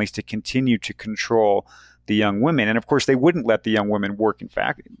for families to continue to control the young women. And of course, they wouldn't let the young women work, in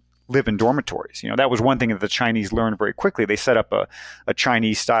fact, live in dormitories. That was one thing that the Chinese learned very quickly. They set up a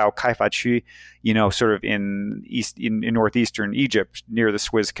Chinese-style kaifachi, sort of in northeastern Egypt near the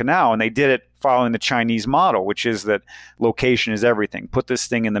Suez Canal. And they did it following the Chinese model, which is that location is everything. Put this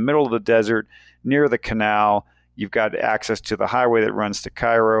thing in the middle of the desert, near the canal. You've got access to the highway that runs to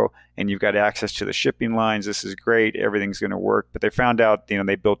Cairo, and you've got access to the shipping lines. This is great. Everything's going to work. But they found out,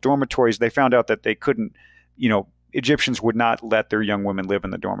 they built dormitories. They found out that they couldn't, Egyptians would not let their young women live in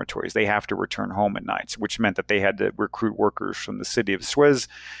the dormitories. They have to return home at nights, which meant that they had to recruit workers from the city of Suez,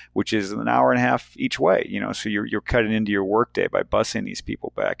 which is an hour and a half each way. So you're cutting into your workday by busing these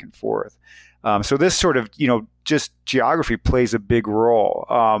people back and forth. So this sort of, just geography plays a big role.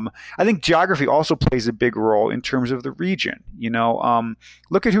 I think geography also plays a big role in terms of the region.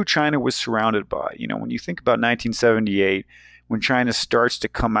 Look at who China was surrounded by. When you think about 1978, when China starts to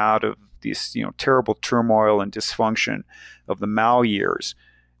come out of these, terrible turmoil and dysfunction of the Mao years,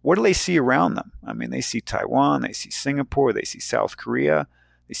 what do they see around them? I mean, they see Taiwan, they see Singapore, they see South Korea,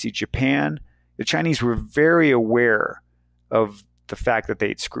 they see Japan. The Chinese were very aware of the fact that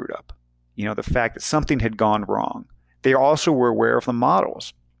they'd screwed up. The fact that something had gone wrong. They also were aware of the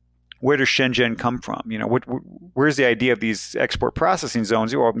models. Where does Shenzhen come from? Where's the idea of these export processing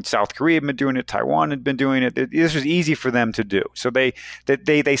zones? South Korea had been doing it. Taiwan had been doing it. This was easy for them to do. So they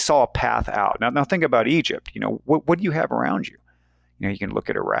saw a path out. Now think about Egypt. What do you have around you? You can look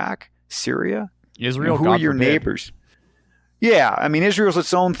at Iraq, Syria, Israel. Who are your neighbors? Yeah, I mean, Israel's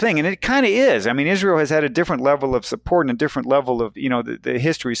its own thing, and it kind of is. I mean, Israel has had a different level of support and a different level of, the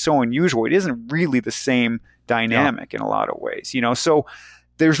history is so unusual. It isn't really the same dynamic in a lot of ways, So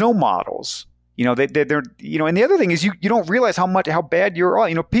there's no models, they're, and the other thing is you don't realize how bad you're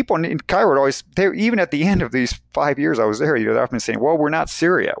all, people in Cairo always, even at the end of these 5 years I was there, they're often saying, well, we're not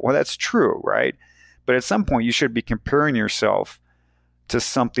Syria. Well, that's true, right? But at some point you should be comparing yourself to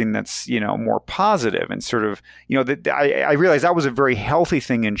something that's, more positive and sort of, I realized that was a very healthy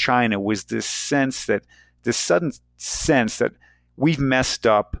thing in China, was this sudden sense that we've messed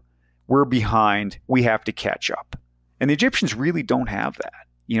up. we're behind, we have to catch up. And the Egyptians really don't have that.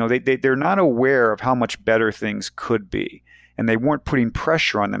 They're not aware of how much better things could be. And they weren't putting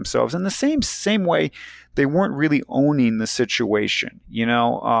pressure on themselves. In the same way, they weren't really owning the situation,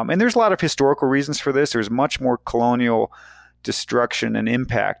 And there's a lot of historical reasons for this. There's much more colonial destruction and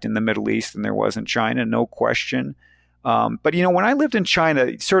impact in the Middle East than there was in China, no question. But when I lived in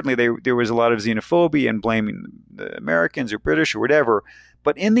China, certainly there was a lot of xenophobia and blaming the Americans or British or whatever.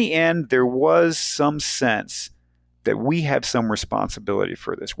 But in the end, there was some sense that we have some responsibility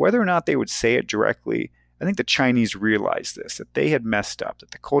for this. Whether or not they would say it directly, I think the Chinese realized this, that they had messed up,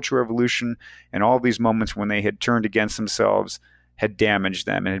 that the Cultural Revolution and all these moments when they had turned against themselves had damaged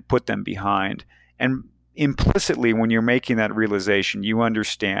them and had put them behind. And implicitly, when you're making that realization, you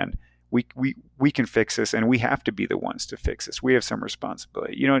understand we can fix this, and we have to be the ones to fix this. We have some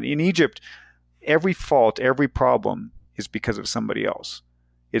responsibility. In Egypt, every fault, every problem is because of somebody else.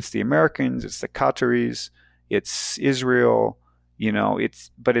 It's the Americans, it's the Qataris, it's Israel,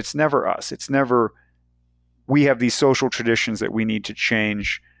 but it's never us. It's never, we have these social traditions that we need to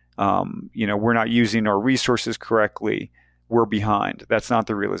change. We're not using our resources correctly. We're behind. That's not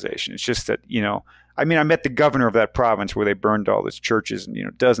the realization. It's just that, I met the governor of that province where they burned all these churches and,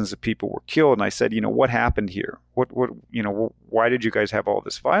 dozens of people were killed. And I said, what happened here? Why did you guys have all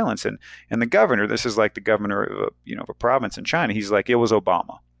this violence? And the governor, this is like the governor of a province in China. He's like, it was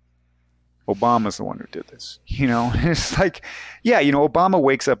Obama. Obama's the one who did this, It's like, Obama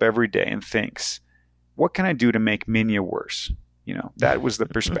wakes up every day and thinks, what can I do to make Minya worse? That was the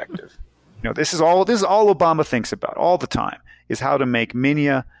perspective. This is all Obama thinks about all the time, is how to make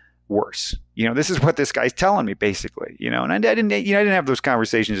Minya worse. This is what this guy's telling me, basically. And I didn't have those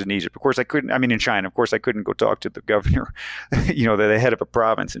conversations in Egypt. Of course, I couldn't. In China, of course, I couldn't go talk to the governor, the head of a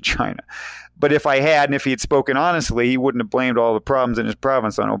province in China. But if I had, and if he had spoken honestly, he wouldn't have blamed all the problems in his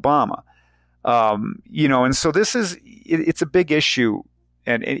province on Obama. And so it's a big issue,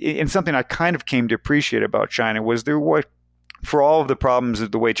 and something I kind of came to appreciate about China was for all of the problems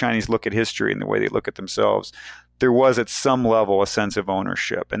of the way Chinese look at history and the way they look at themselves, there was at some level a sense of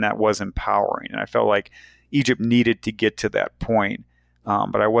ownership, and that was empowering. And I felt like Egypt needed to get to that point,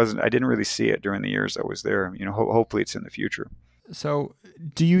 but I didn't really see it during the years I was there. Hopefully it's in the future. So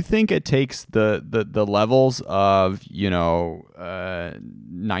do you think it takes the levels of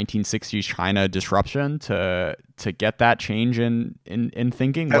 1960s China disruption to get that change in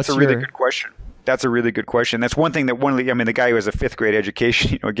thinking? That's a really good question. That's a really good question. That's one thing that the guy who has a 5th grade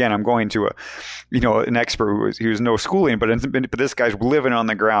education, again, I'm going to an expert who was no schooling, but this guy's living on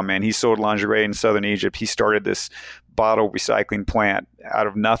the ground, man. He sold lingerie in southern Egypt. He started this bottle recycling plant out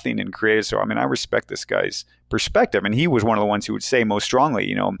of nothing and created. So, I respect this guy's perspective. And he was one of the ones who would say most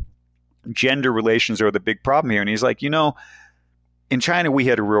strongly, gender relations are the big problem here. And he's like, in China, we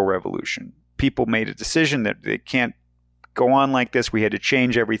had a real revolution. People made a decision that they can't go on like this. We had to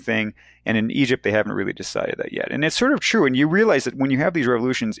change everything. And in Egypt, they haven't really decided that yet. And it's sort of true. And you realize that when you have these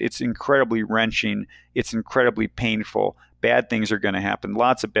revolutions, it's incredibly wrenching. It's incredibly painful. Bad things are going to happen.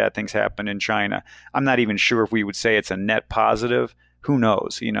 Lots of bad things happen in China. I'm not even sure if we would say it's a net positive. Who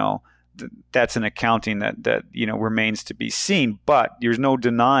knows? That's an accounting that remains to be seen. But there's no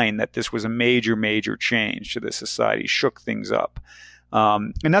denying that this was a major, major change to the society, shook things up.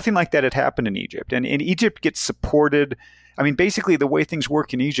 And nothing like that had happened in Egypt. And Egypt gets supported. Basically the way things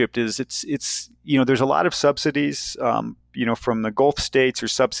work in Egypt is it's there's a lot of subsidies, from the Gulf states or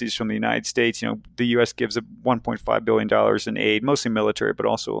subsidies from the United States. The U.S. gives $1.5 billion in aid, mostly military, but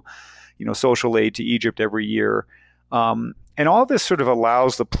also, social aid to Egypt every year. And all this sort of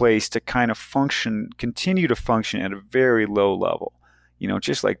allows the place to kind of continue to function at a very low level.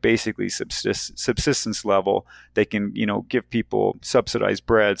 Just like basically subsistence level, they can, give people subsidized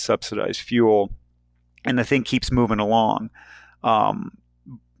bread, subsidized fuel, and the thing keeps moving along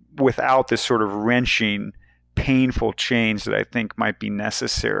without this sort of wrenching, painful change that I think might be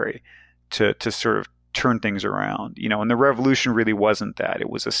necessary to sort of turn things around. And the revolution really wasn't that. It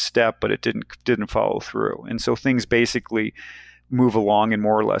was a step, but it didn't follow through. And so things basically move along in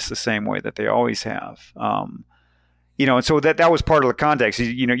more or less the same way that they always have. And so that was part of the context.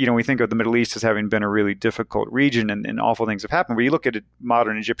 We think of the Middle East as having been a really difficult region and awful things have happened. But you look at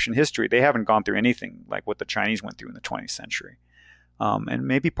modern Egyptian history, they haven't gone through anything like what the Chinese went through in the 20th century. And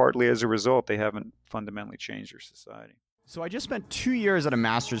maybe partly as a result, they haven't fundamentally changed their society. So I just spent 2 years at a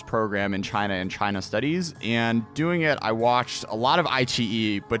master's program in China and China studies, and doing it, I watched a lot of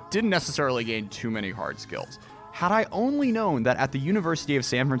iQIYI, but didn't necessarily gain too many hard skills. Had I only known that at the University of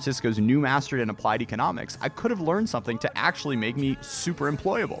San Francisco's new masterate in applied economics, I could have learned something to actually make me super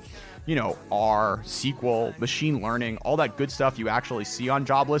employable. R, SQL, machine learning, all that good stuff you actually see on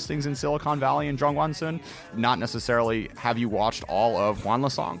job listings in Silicon Valley and Zhongguancun, not necessarily have you watched all of Juan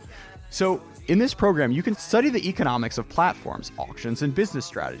Lasong. So in this program, you can study the economics of platforms, auctions, and business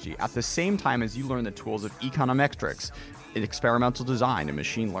strategy at the same time as you learn the tools of econometrics, experimental design, and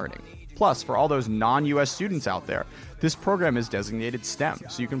machine learning. Plus, for all those non-US students out there, this program is designated STEM,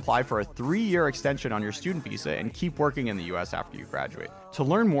 so you can apply for a 3-year extension on your student visa and keep working in the US after you graduate. To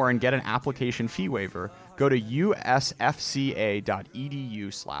learn more and get an application fee waiver, go to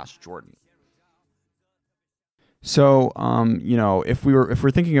usfca.edu/Jordan. So, if we're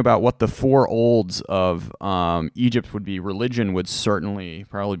thinking about what the four olds of Egypt would be, religion would certainly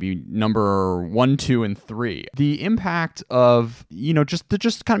probably be number 1, 2, and 3. The impact of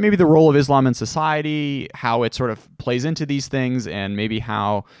just kind of maybe the role of Islam in society, how it sort of plays into these things, and maybe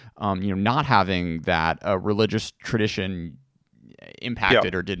how not having that religious tradition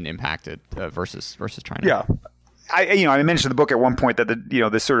impacted or didn't impact it versus China. Yeah, I mentioned in the book at one point that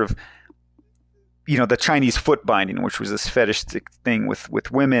this sort of the Chinese foot binding, which was this fetishistic thing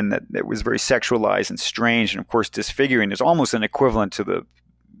with women that was very sexualized and strange, and of course disfiguring, is almost an equivalent to the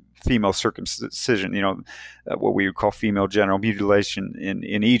female circumcision, what we would call female genital mutilation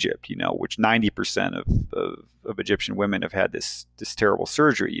in Egypt, which 90% of Egyptian women have had this terrible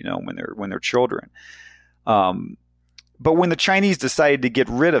surgery, when they're children. But when the Chinese decided to get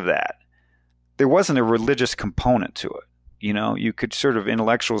rid of that, there wasn't a religious component to it. You could sort of,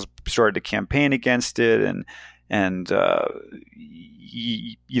 intellectuals started to campaign against it, and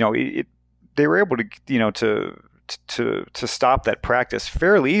they were able to stop that practice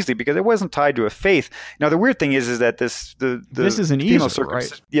fairly easily because it wasn't tied to a faith. Now the weird thing is that this is in Egypt,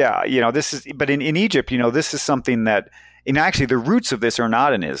 right? Yeah, but in Egypt, this is something that. And actually, the roots of this are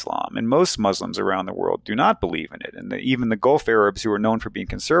not in Islam, and most Muslims around the world do not believe in it. And even the Gulf Arabs, who are known for being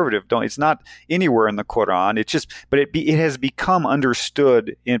conservative, don't. It's not anywhere in the Quran. It has become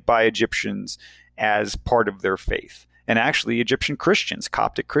understood by Egyptians as part of their faith. And actually, Egyptian Christians,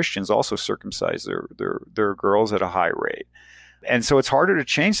 Coptic Christians, also circumcise their girls at a high rate. And so it's harder to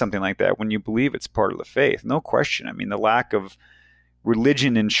change something like that when you believe it's part of the faith. No question. I mean, the lack of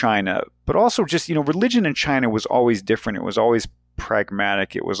religion in China, but also just, religion in China was always different. It was always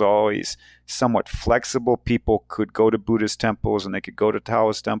pragmatic. It was always somewhat flexible. People could go to Buddhist temples and they could go to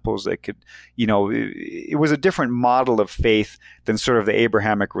Taoist temples. They could, it was a different model of faith than sort of the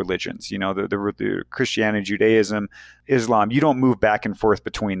Abrahamic religions, the Christianity, Judaism, Islam. You don't move back and forth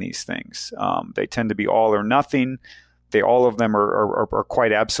between these things. They tend to be all or nothing. All of them are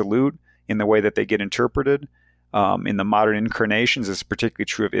quite absolute in the way that they get interpreted. In the modern incarnations, is particularly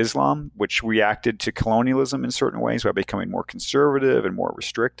true of Islam, which reacted to colonialism in certain ways by becoming more conservative and more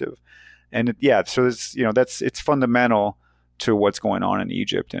restrictive. And so it's fundamental to what's going on in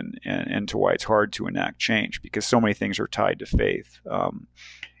Egypt and to why it's hard to enact change, because so many things are tied to faith. And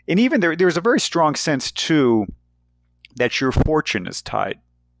even there's a very strong sense too that your fortune is tied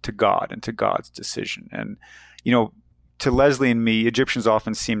to God and to God's decision. And to Leslie and me, Egyptians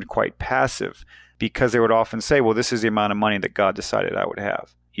often seemed quite passive, because they would often say, well, this is the amount of money that God decided I would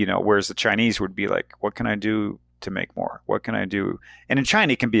have, whereas the Chinese would be like, what can I do to make more? What can I do? And in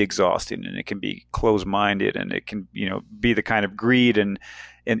China, it can be exhausting, and it can be closed-minded, and it can, be the kind of greed and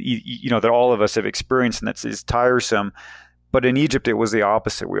that all of us have experienced, and is tiresome. But in Egypt, it was the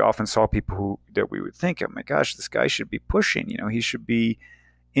opposite. We often saw people that we would think, oh my gosh, this guy should be pushing, he should be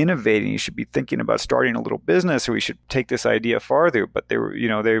innovating. You should be thinking about starting a little business, or we should take this idea farther. But they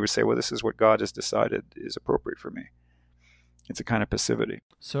would say, well, this is what God has decided is appropriate for me. It's a kind of passivity.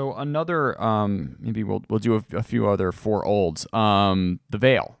 So another, maybe we'll do a few other four olds. The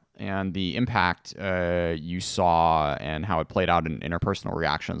veil and the impact you saw and how it played out in interpersonal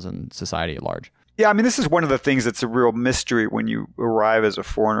reactions in society at large. Yeah, I mean, this is one of the things that's a real mystery when you arrive as a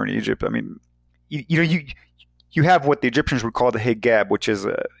foreigner in Egypt. I mean, you have what the Egyptians would call the hijab, which is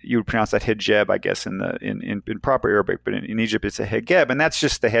you would pronounce that hijab, I guess, in proper Arabic, but in Egypt it's a hijab, and that's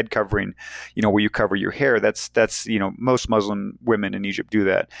just the head covering, where you cover your hair. That's most Muslim women in Egypt do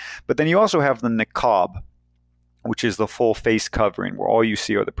that. But then you also have the niqab, which is the full face covering, where all you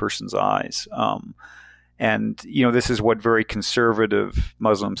see are the person's eyes. And this is what very conservative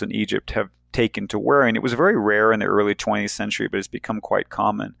Muslims in Egypt have taken to wearing. It was very rare in the early 20th century, but it's become quite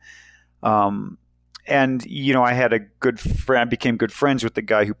common. And, I had a good friend, I became good friends with the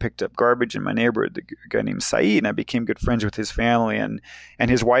guy who picked up garbage in my neighborhood, the guy named Saeed, and I became good friends with his family, and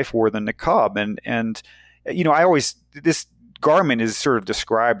his wife wore the niqab. And this garment is sort of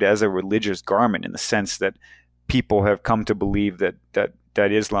described as a religious garment in the sense that people have come to believe that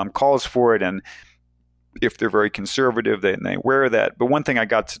Islam calls for it. And If they're very conservative, they wear that. But one thing I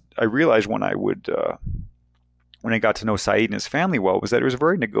realized when I got to know Saeed and his family well was that it was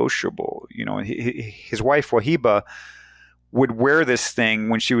very negotiable. You know, his wife Wahiba would wear this thing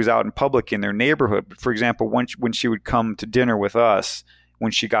when she was out in public in their neighborhood. But for example, when she would come to dinner with us,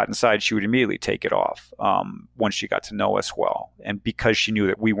 when she got inside, she would immediately take it off once she got to know us well. And because she knew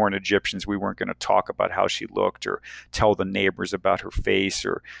that we weren't Egyptians, we weren't going to talk about how she looked or tell the neighbors about her face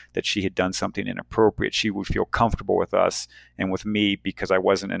or that she had done something inappropriate. She would feel comfortable with us and with me because I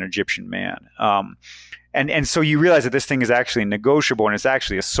wasn't an Egyptian man. And so you realize that this thing is actually negotiable, and it's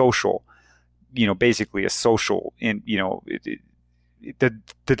actually a social, basically a social, the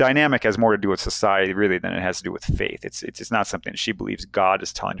dynamic has more to do with society really than it has to do with faith. It's not something she believes God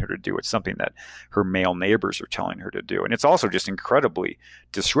is telling her to do. It's something that her male neighbors are telling her to do. And it's also just incredibly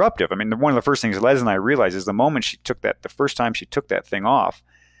disruptive. I mean, one of the first things Les and I realized is the first time she took that thing off,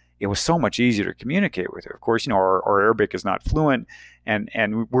 it was so much easier to communicate with her. Of course, our Arabic is not fluent, and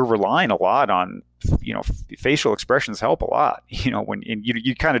we're relying a lot on, facial expressions help a lot. When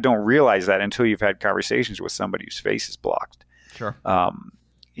you kind of don't realize that until you've had conversations with somebody whose face is blocked. Sure.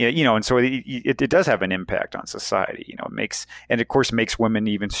 And so it does have an impact on society. It makes women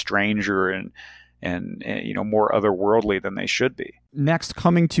even stranger and more otherworldly than they should be. Next,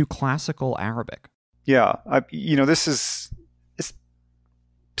 coming to classical Arabic. Yeah, this is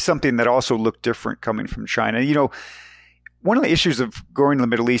something that also looked different coming from China. One of the issues of going to the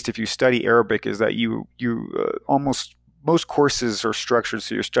Middle East, if you study Arabic, is that most courses are structured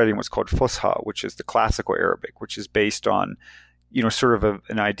so you're studying what's called Fusha, which is the classical Arabic, which is based on, sort of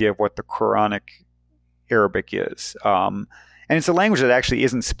an idea of what the Quranic Arabic is. And it's a language that actually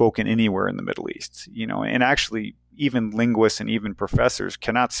isn't spoken anywhere in the Middle East, and actually even linguists and even professors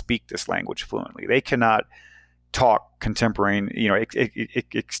cannot speak this language fluently. They cannot talk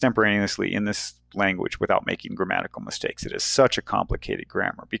extemporaneously in this language without making grammatical mistakes. It is such a complicated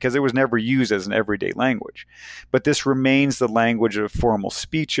grammar because it was never used as an everyday language. But this remains the language of formal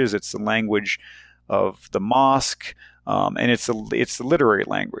speeches. It's the language of the mosque, and it's the literary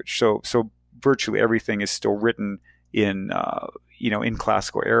language. So virtually everything is still written in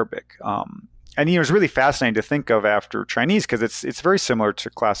classical Arabic. And it's really fascinating to think of after Chinese because it's very similar to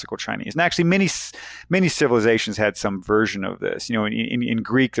classical Chinese. And actually, many civilizations had some version of this. In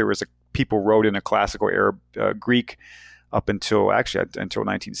Greek, people wrote in a classical Greek up until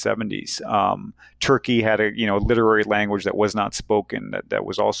 1970s. Turkey had a literary language that was not spoken. That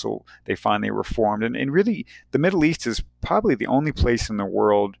was also, they finally reformed. And really, the Middle East is probably the only place in the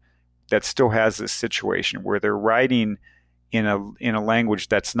world that still has this situation where they're writing in a language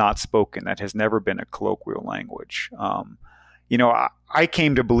that's not spoken, that has never been a colloquial language. I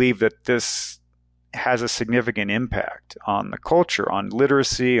came to believe that this has a significant impact on the culture, on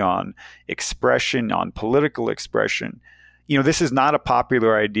literacy, on expression, on political expression. This is not a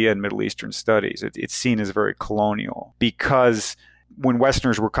popular idea in Middle Eastern studies. It's seen as very colonial because when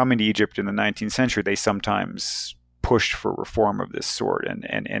Westerners were coming to Egypt in the 19th century, they sometimes pushed for reform of this sort,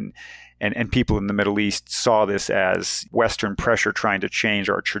 and people in the Middle East saw this as Western pressure trying to change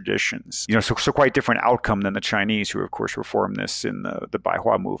our traditions. So quite different outcome than the Chinese, who of course reformed this in the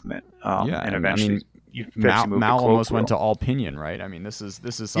Baihua movement, and eventually. Mao almost went to all pinyin, right? I mean, this is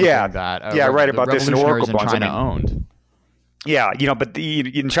something that right about this in Oracle in China owned. Yeah, but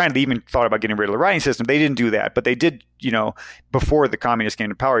in China, they even thought about getting rid of the writing system. They didn't do that, but they did, before the communists came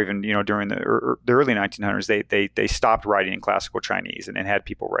to power, even, during the early 1900s, they stopped writing in classical Chinese and had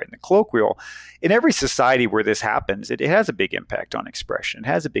people write in the colloquial. In every society where this happens, it has a big impact on expression. It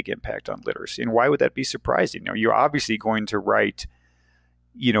has a big impact on literacy. And why would that be surprising? You're obviously going to write,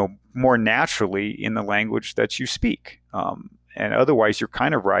 more naturally in the language that you speak. And otherwise, you're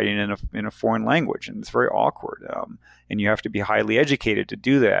kind of writing in a foreign language, and it's very awkward. And you have to be highly educated to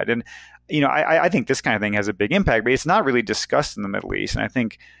do that. And I think this kind of thing has a big impact, but it's not really discussed in the Middle East. And I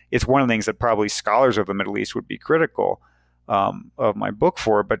think it's one of the things that probably scholars of the Middle East would be critical of my book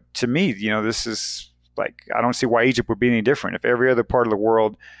for. But to me, this is like, I don't see why Egypt would be any different. If every other part of the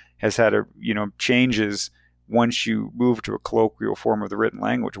world has had changes once you move to a colloquial form of the written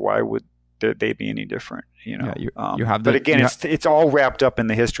language, why would they be any different? You have but again, it's all wrapped up in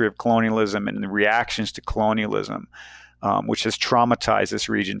the history of colonialism and the reactions to colonialism, which has traumatized this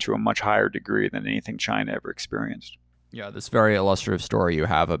region to a much higher degree than anything China ever experienced. Yeah, this very illustrative story you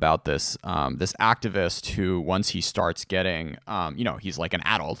have about this this activist who, once he starts getting, he's like an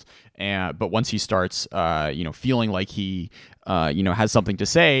adult, but once he starts, feeling like he, has something to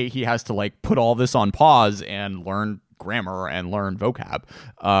say, he has to like put all this on pause and learn grammar and learn vocab.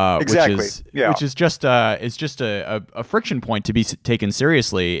 Exactly. Which is just a friction point to be taken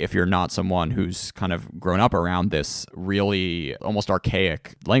seriously if you're not someone who's kind of grown up around this really almost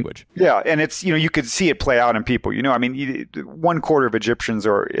archaic language. Yeah, and it's, you could see it play out in people. I mean, 1/4 of Egyptians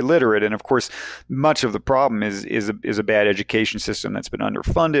are illiterate, and of course, much of the problem is a bad education system that's been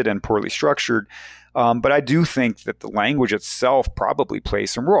underfunded and poorly structured. But I do think that the language itself probably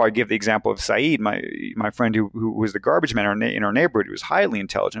plays some role. I give the example of Saeed, my friend who was the garbage man in our neighborhood. He was highly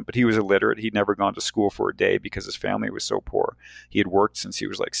intelligent, but he was illiterate. He'd never gone to school for a day because his family was so poor. He had worked since he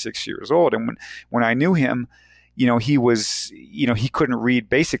was like 6 years old. And when I knew him, he couldn't read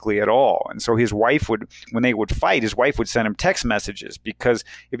basically at all. And so his wife when they would fight, his wife would send him text messages, because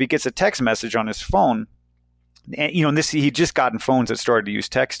if he gets a text message on his phone, and he'd just gotten phones that started to use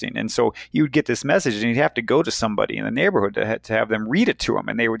texting, and so he would get this message, and he'd have to go to somebody in the neighborhood to have them read it to him,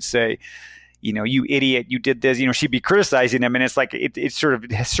 and they would say, you idiot, you did this. She'd be criticizing him, and it's like it sort of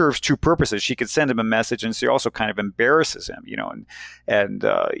serves two purposes. She could send him a message, and she also kind of embarrasses him, and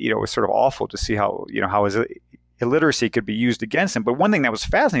it was sort of awful to see how his illiteracy could be used against him. But one thing that was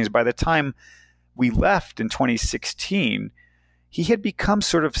fascinating is by the time we left in 2016. He had become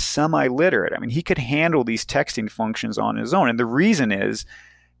sort of semi-literate. I mean, he could handle these texting functions on his own. And the reason is,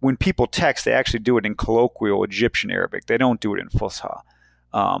 when people text, they actually do it in colloquial Egyptian Arabic. They don't do it in Fusha.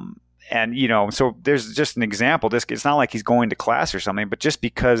 So there's just an example. It's not like he's going to class or something, but just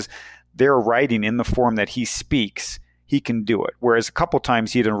because they're writing in the form that he speaks, he can do it. Whereas a couple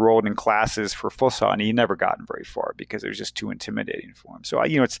times he'd enrolled in classes for Fusha, and he'd never gotten very far because it was just too intimidating for him. So,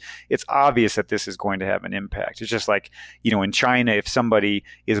 it's obvious that this is going to have an impact. It's just like, in China, if somebody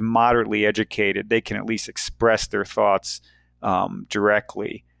is moderately educated, they can at least express their thoughts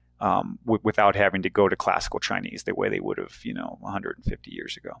directly without having to go to classical Chinese the way they would have, 150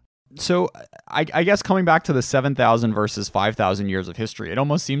 years ago. So I guess coming back to the 7,000 versus 5,000 years of history, it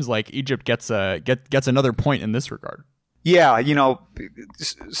almost seems like Egypt gets another point in this regard. Yeah,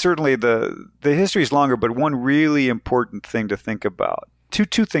 certainly the history is longer, but one really important thing to think about,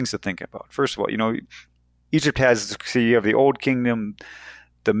 two things to think about. First of all, Egypt has, you have the Old Kingdom,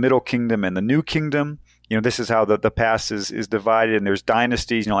 the Middle Kingdom, and the New Kingdom. This is how the past is divided, and there's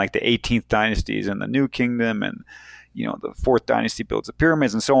dynasties, like the 18th dynasty is in the New Kingdom, and the 4th dynasty builds the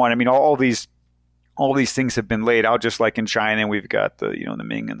pyramids and so on. I mean, all these things have been laid out, just like in China. We've got the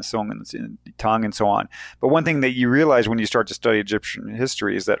Ming and the Song and the Tang and so on. But one thing that you realize when you start to study Egyptian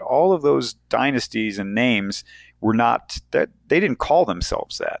history is that all of those dynasties and names were not that they didn't call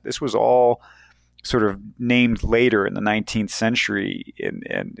themselves that. This was all sort of named later in the 19th century,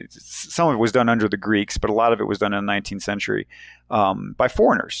 and some of it was done under the Greeks, but a lot of it was done in the 19th century by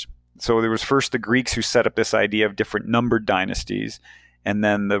foreigners. So there was first the Greeks who set up this idea of different numbered dynasties, and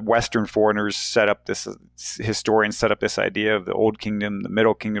then the Western foreigners historians set up this idea of the Old Kingdom, the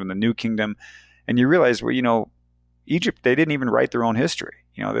Middle Kingdom, the New Kingdom. And you realize, Egypt, they didn't even write their own history.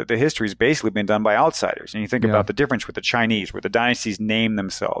 The history has basically been done by outsiders. And you think about the difference with the Chinese, where the dynasties name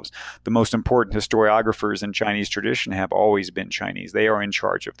themselves. The most important historiographers in Chinese tradition have always been Chinese. They are in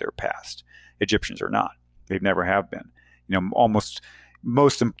charge of their past. Egyptians are not. They never have been.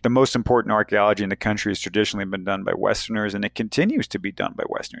 The most important archaeology in the country has traditionally been done by Westerners, and it continues to be done by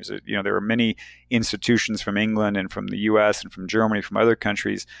Westerners. There are many institutions from England and from the U.S. and from Germany, from other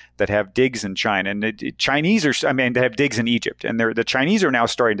countries that have digs in China, and they have digs in Egypt, and the Chinese are now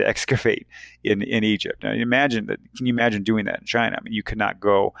starting to excavate in Egypt. Now, can you imagine doing that in China? I mean, you could not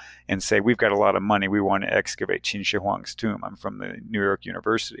go and say, we've got a lot of money, we want to excavate Qin Shi Huang's tomb. I'm from the New York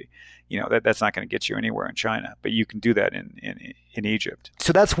University. That's not going to get you anywhere in China, but you can do that in Egypt.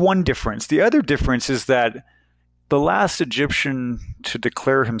 So that's one difference. The other difference is that the last Egyptian to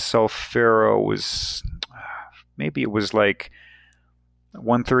declare himself pharaoh was, maybe it was like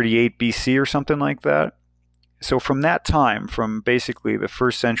 138 BC or something like that. So from that time, from basically the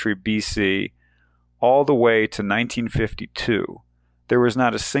 1st century BC all the way to 1952, there was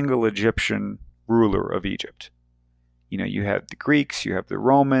not a single Egyptian ruler of Egypt. You have the Greeks, you have the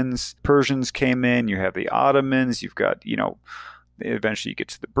Romans, Persians came in, you have the Ottomans, you've got, eventually you get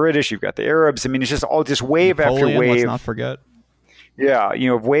to the British, you've got the Arabs. I mean, it's just all this wave Napoleon, after wave. Let's not forget. Yeah,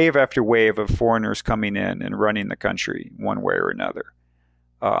 wave after wave of foreigners coming in and running the country one way or another.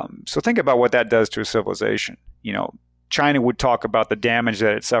 So think about what that does to a civilization. China would talk about the damage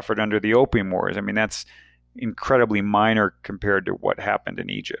that it suffered under the Opium Wars. I mean, that's incredibly minor compared to what happened in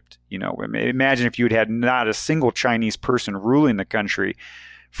Egypt. Imagine if you had not a single Chinese person ruling the country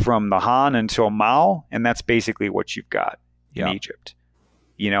from the Han until Mao, and that's basically what you've got in Egypt.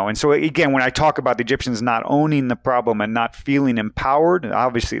 And so again, when I talk about the Egyptians not owning the problem and not feeling empowered,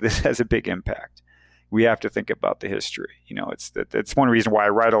 obviously this has a big impact, We have to think about the history. That's one reason why I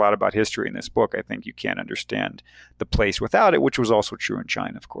write a lot about history in this book. I think you can't understand the place without it, which was also true in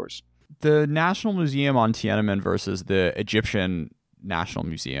China, of course. The National Museum on Tiananmen versus the Egyptian National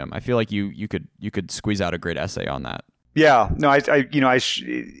Museum. I feel like you could squeeze out a great essay on that. Yeah, no,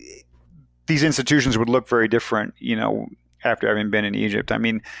 these institutions would look very different, after having been in Egypt. I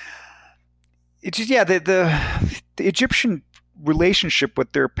mean, it's just, the Egyptian relationship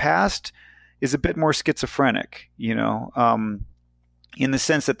with their past is a bit more schizophrenic, in the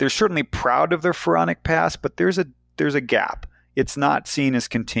sense that they're certainly proud of their pharaonic past, but there's a gap. It's not seen as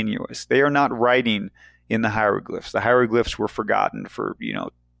continuous. They are not writing in the hieroglyphs. The hieroglyphs were forgotten for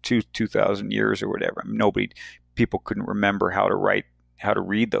 2,000 years or whatever. I mean, people couldn't remember how to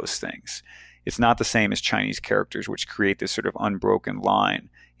read those things. It's not the same as Chinese characters, which create this sort of unbroken line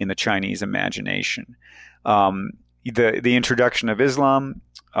in the Chinese imagination. The introduction of Islam,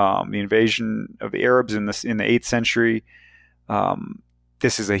 the invasion of the Arabs in the 8th century,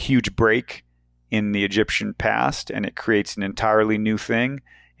 this is a huge break in the Egyptian past, and it creates an entirely new thing.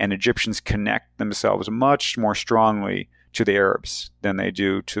 And Egyptians connect themselves much more strongly to the Arabs than they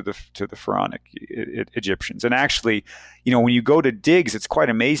do to the pharaonic Egyptians. And actually, when you go to digs, it's quite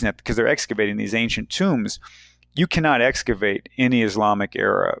amazing that because they're excavating these ancient tombs, you cannot excavate any Islamic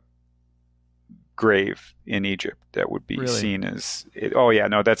era grave in Egypt that would be seen as you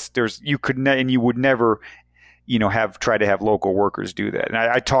would never try to have local workers do that. And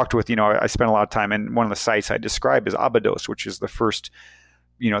I talked with, I spent a lot of time, and one of the sites I described is Abydos, which is the first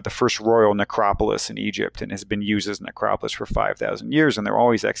royal necropolis in Egypt, and has been used as a necropolis for 5,000 years. And they're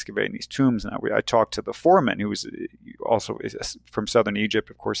always excavating these tombs. And I talked to the foreman, who was also from southern Egypt,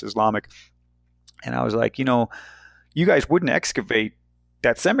 of course, Islamic. And I was like, you guys wouldn't excavate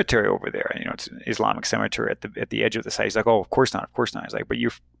that cemetery over there. It's an Islamic cemetery at the edge of the site. He's like, oh, of course not, of course not. He's like, but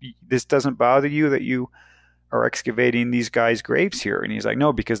this doesn't bother you that you are excavating these guys' graves here? And he's like,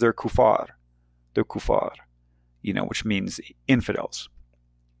 no, because they're kuffar. They're kuffar, which means infidels.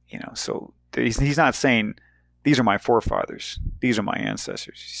 So he's not saying these are my forefathers, these are my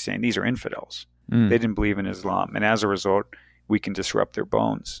ancestors. He's saying these are infidels. They didn't believe in Islam, and as a result, we can disrupt their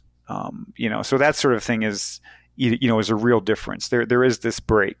bones. So that sort of thing is a real difference. There is this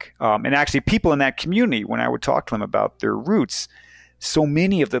break, and actually, people in that community, when I would talk to them about their roots, so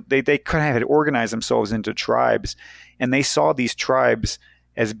many of they kind of had organized themselves into tribes, and they saw these tribes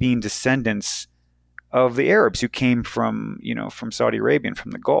as being descendants of the Arabs who came from Saudi Arabia and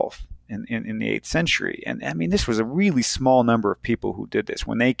from the Gulf in the 8th century. And I mean, this was a really small number of people who did this.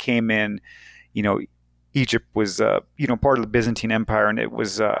 When they came in, Egypt was, part of the Byzantine Empire, and it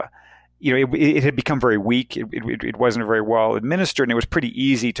was, it had become very weak. It wasn't very well administered, and it was pretty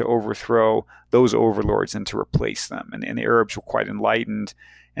easy to overthrow those overlords and to replace them. And the Arabs were quite enlightened,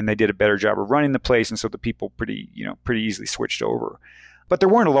 and they did a better job of running the place, and so the people pretty easily switched over. But there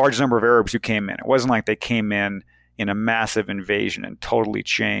weren't a large number of Arabs who came in. It wasn't like they came in a massive invasion and totally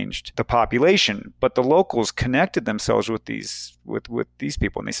changed the population. But the locals connected themselves with these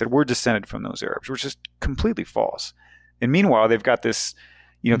people, and they said, we're descended from those Arabs, which is completely false. And meanwhile, they've got this,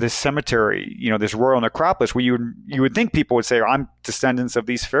 this cemetery, this royal necropolis where you would think people would say, I'm descendants of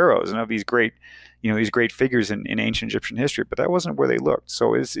these pharaohs and of these great figures in ancient Egyptian history, but that wasn't where they looked.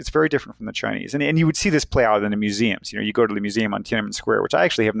 So it's very different from the Chinese. And you would see this play out in the museums. You go to the museum on Tiananmen Square, which I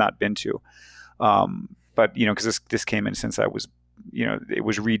actually have not been to. But, because this came in since I was, it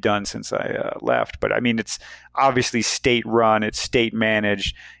was redone since I left. But I mean, it's obviously state run, it's state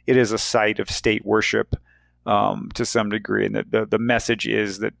managed. It is a site of state worship to some degree. And the message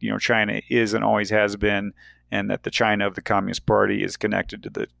is that, China is and always has been, and that the China of the Communist Party is connected to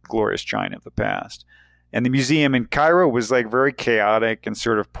the glorious China of the past. And the museum in Cairo was very chaotic and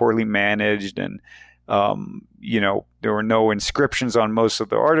sort of poorly managed, and there were no inscriptions on most of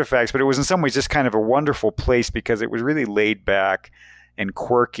the artifacts, but it was in some ways just kind of a wonderful place because it was really laid back and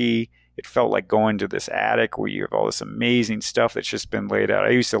quirky. It felt like going to this attic where you have all this amazing stuff that's just been laid out. I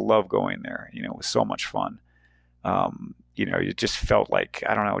used to love going there. It was so much fun. It just felt like,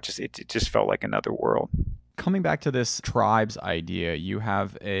 I don't know, it just felt like another world. Coming back to this tribes idea, you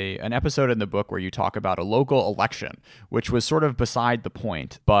have an episode in the book where you talk about a local election, which was sort of beside the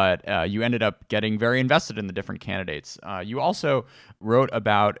point, but you ended up getting very invested in the different candidates. You also wrote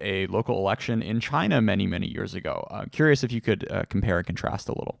about a local election in China many, many years ago. Curious if you could compare and contrast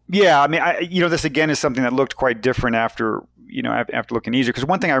a little. Yeah, I mean, this again is something that looked quite different after looking at Egypt. Because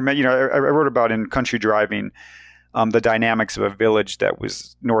one thing I wrote about in Country Driving, the dynamics of a village that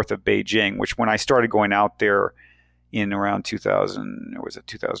was north of Beijing, which when I started going out there in around 2000, or was it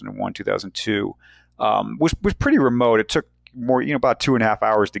 2001, 2002, was pretty remote. It took more, about 2.5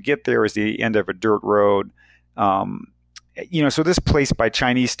 hours to get there. It was the end of a dirt road. So this place by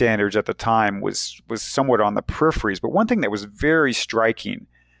Chinese standards at the time was somewhat on the peripheries. But one thing that was very striking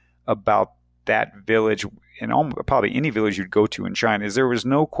about that village, and probably any village you'd go to in China, is there was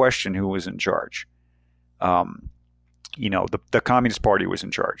no question who was in charge. The Communist Party was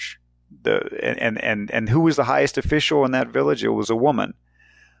in charge. And who was the highest official in that village? It was a woman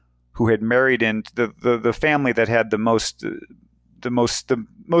who had married into the family that had the most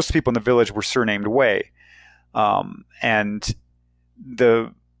people in the village were surnamed Wei. And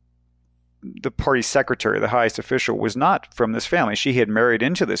the party secretary, the highest official, was not from this family. She had married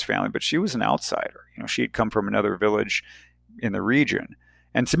into this family, but she was an outsider. She had come from another village in the region.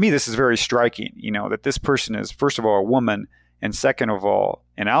 And to me, this is very striking, that this person is, first of all, a woman, and second of all,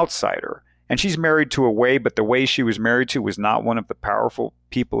 an outsider. And she's married to a Wei, but the Wei she was married to was not one of the powerful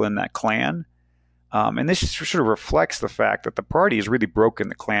people in that clan. And this sort of reflects the fact that the party has really broken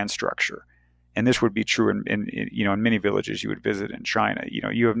the clan structure. And this would be true in many villages you would visit in China.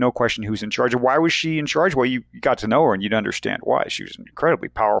 You have no question who's in charge. And why was she in charge? Well, you got to know her and you'd understand why. She was an incredibly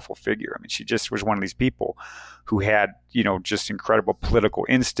powerful figure. I mean, she just was one of these people who had, just incredible political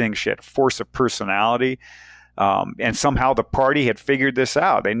instinct. She had force of personality. And somehow the party had figured this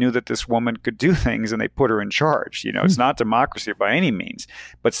out. They knew that this woman could do things and they put her in charge. It's not democracy by any means,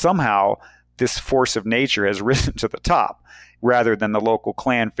 but somehow this force of nature has risen to the top rather than the local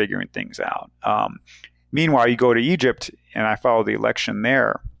clan figuring things out. Meanwhile, you go to Egypt, and I follow the election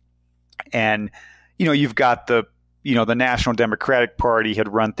there, and you've got the National Democratic Party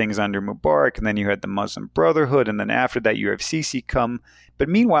had run things under Mubarak, and then you had the Muslim Brotherhood, and then after that you have Sisi come. But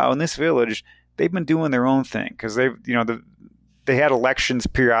meanwhile, in this village, they've been doing their own thing because they had elections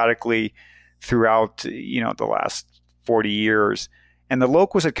periodically throughout the last 40 years. And the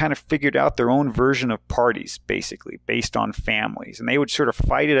locals had kind of figured out their own version of parties, basically, based on families. And they would sort of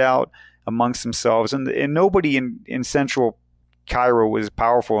fight it out amongst themselves. And nobody in central Cairo was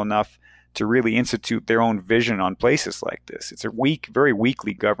powerful enough to really institute their own vision on places like this. It's a very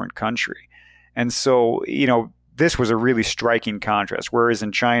weakly governed country. And so, this was a really striking contrast. Whereas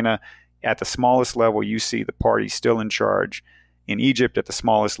in China, at the smallest level, you see the party still in charge. In Egypt, at the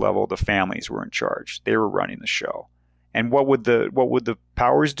smallest level, the families were in charge. They were running the show. And what would the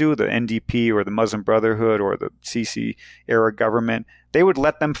powers do? The NDP or the Muslim Brotherhood or the Sisi era government? They would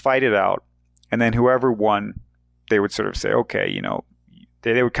let them fight it out, and then whoever won, they would sort of say, okay,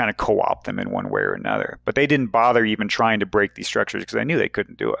 they would kind of co-opt them in one way or another. But they didn't bother even trying to break these structures because they knew they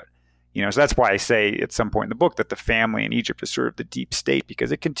couldn't do it. So that's why I say at some point in the book that the family in Egypt is sort of the deep state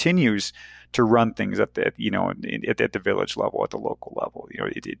because it continues to run things at the village level, at the local level.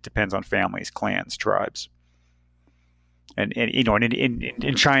 It depends on families, clans, tribes. And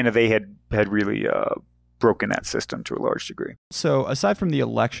in China, they had really broken that system to a large degree. So aside from the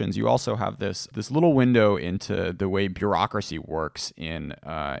elections, you also have this little window into the way bureaucracy works in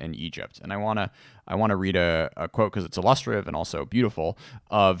Egypt. And I want to read a quote because it's illustrative and also beautiful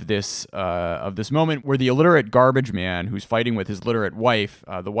of this moment where the illiterate garbage man who's fighting with his literate wife,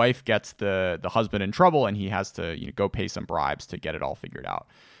 the wife gets the husband in trouble and he has to go pay some bribes to get it all figured out.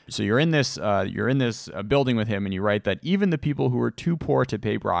 So you're in this building with him, and you write that even the people who were too poor to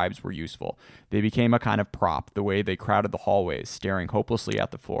pay bribes were useful. They became a kind of prop, the way they crowded the hallways, staring hopelessly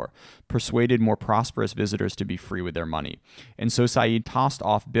at the floor, persuaded more prosperous visitors to be free with their money. And so Said tossed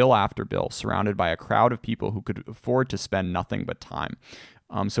off bill after bill, surrounded by a crowd of people who could afford to spend nothing but time.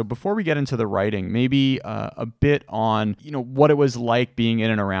 So before we get into the writing, maybe a bit on what it was like being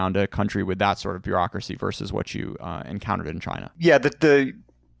in and around a country with that sort of bureaucracy versus what you encountered in China. Yeah, the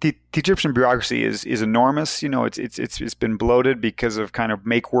Egyptian bureaucracy is enormous. It's been bloated because of kind of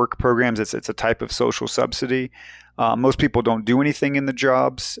make work programs. It's a type of social subsidy. Most people don't do anything in the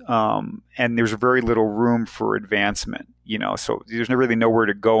jobs, and there's very little room for advancement. So there's really nowhere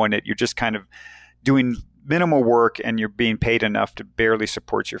to go in it. You're just kind of doing minimal work, and you're being paid enough to barely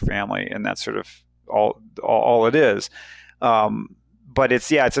support your family, and that's sort of all it is. But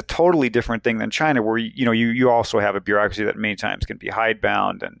it's a totally different thing than China, where you also have a bureaucracy that many times can be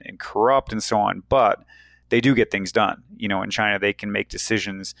hidebound and corrupt and so on. But they do get things done. In China, they can make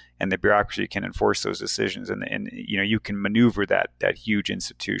decisions, and the bureaucracy can enforce those decisions, and you can maneuver that huge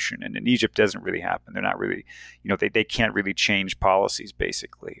institution. And in Egypt, it doesn't really happen. They're not really, they can't really change policies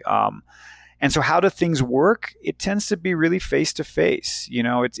basically. And so how do things work? It tends to be really face to face.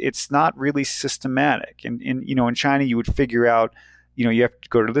 It's not really systematic. And in China, you would figure out. You have to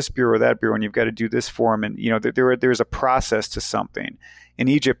go to this bureau or that bureau, and you've got to do this form. And, there's a process to something. In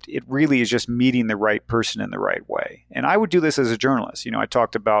Egypt, it really is just meeting the right person in the right way. And I would do this as a journalist. I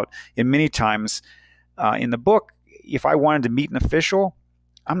talked about it many times in the book. if I wanted to meet an official,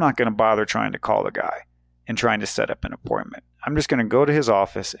 I'm not going to bother trying to call the guy and trying to set up an appointment. I'm just going to go to his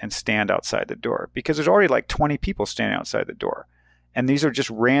office and stand outside the door, because there's already like 20 people standing outside the door. And these are just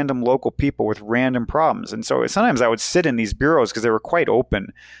random local people with random problems. And so sometimes I would sit in these bureaus because they were quite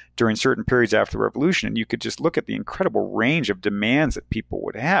open during certain periods after the revolution. And you could just look at the incredible range of demands that people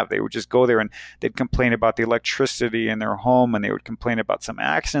would have. They would just go there and they'd complain about the electricity in their home, and they would complain about some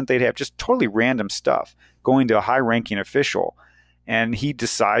accident they'd have, just totally random stuff, going to a high-ranking official. And he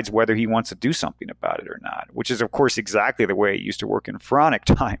decides whether he wants to do something about it or not, which is, of course, exactly the way it used to work in pharaonic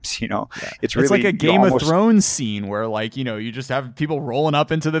times. Yeah. It's really like a Game of Thrones scene where, like, you just have people rolling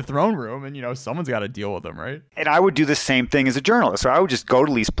up into the throne room and, someone's got to deal with them, right? And I would do the same thing as a journalist. So I would just go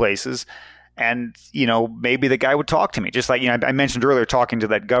to these places and, maybe the guy would talk to me. Just like, I mentioned earlier, talking to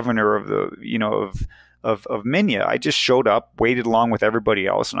that governor of the, of Minya. I just showed up, waited along with everybody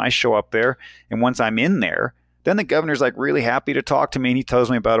else, and I show up there. And once I'm in there, then the governor's like really happy to talk to me, and he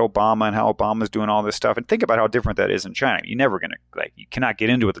tells me about Obama and how Obama's doing all this stuff. And think about how different that is in China. You're never going to, you cannot get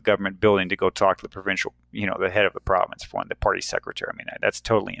into the government building to go talk to the provincial, the head of the province, for one, the party secretary. I mean, that's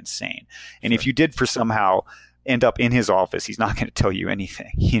totally insane. And if you did for somehow end up in his office, he's not going to tell you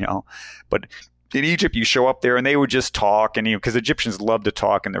anything, But in Egypt, you show up there and they would just talk, and because Egyptians love to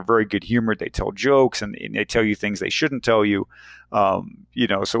talk and they're very good humored. They tell jokes and they tell you things they shouldn't tell you,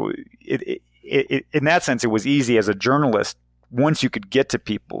 So in that sense, it was easy as a journalist once you could get to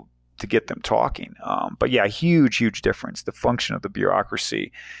people to get them talking. But yeah, huge difference. The function of the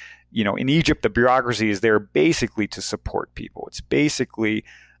bureaucracy. In Egypt, the bureaucracy is there basically to support people. It's basically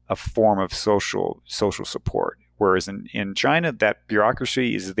a form of social support. Whereas in China, that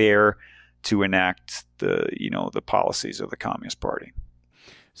bureaucracy is there to enact the policies of the Communist Party.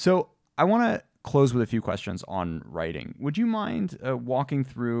 So I want to close with a few questions on writing. Would you mind walking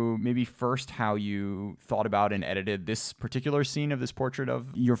through maybe first how you thought about and edited this particular scene of this portrait of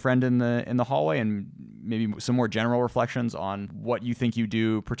your friend in the hallway, and maybe some more general reflections on what you think you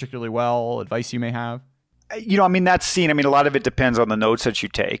do particularly well, advice you may have? That scene, a lot of it depends on the notes that you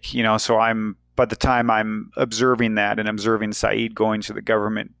take, so by the time I'm observing that and observing Said going to the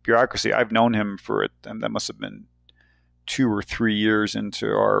government bureaucracy, I've known him for that must have been 2 or 3 years into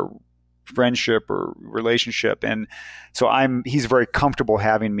our friendship or relationship, and so he's very comfortable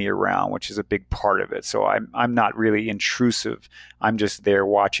having me around, which is a big part of it. So I'm not really intrusive. I'm just there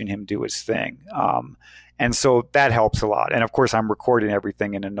watching him do his thing, and so that helps a lot. And of course, I'm recording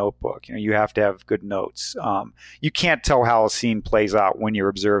everything in a notebook. You have to have good notes. You can't tell how a scene plays out when you're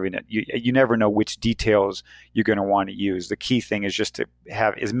observing it. You never know which details you're going to want to use. The key thing is just to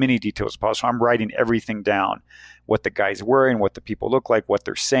have as many details as possible. So I'm writing everything down. What the guy's wearing, what the people look like, what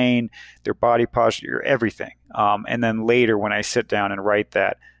they're saying, their body posture, everything. And then later when I sit down and write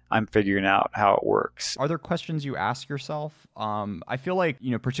that, I'm figuring out how it works. Are there questions you ask yourself? I feel like,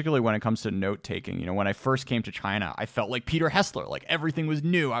 particularly when it comes to note taking, when I first came to China, I felt like Peter Hessler, like everything was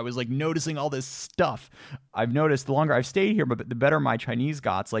new. I was like noticing all this stuff. I've noticed the longer I've stayed here, but the better my Chinese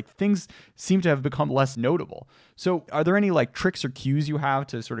got, like things seem to have become less notable. So are there any like tricks or cues you have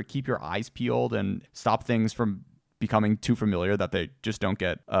to sort of keep your eyes peeled and stop things from becoming too familiar that they just don't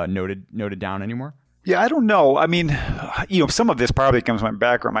get noted down anymore? Yeah, I don't know. Some of this probably comes from my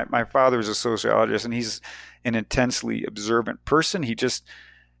background. My father is a sociologist, and he's an intensely observant person. He just,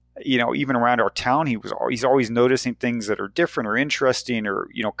 even around our town, he's always noticing things that are different or interesting, or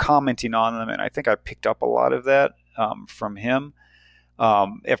commenting on them. And I think I picked up a lot of that from him.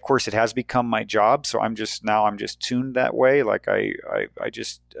 Of course, it has become my job, so I'm just tuned that way. Like I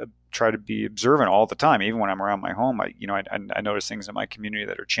just try to be observant all the time, even when I'm around my home. I notice things in my community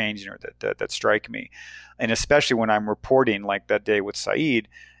that are changing or that strike me, and especially when I'm reporting, like that day with Said.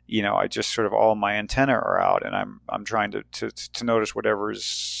 I just sort of all my antennae are out, and I'm trying to notice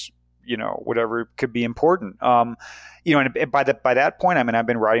whatever's whatever could be important. And by that point, I've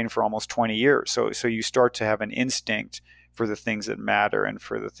been writing for almost 20 years, so you start to have an instinct for the things that matter and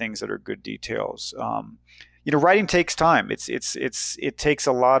for the things that are good details. Writing takes time. It takes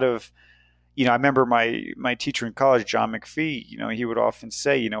a lot of, I remember my teacher in college, John McPhee, he would often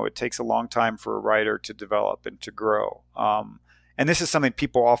say, it takes a long time for a writer to develop and to grow. And this is something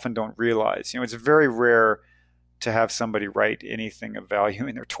people often don't realize. It's very rare to have somebody write anything of value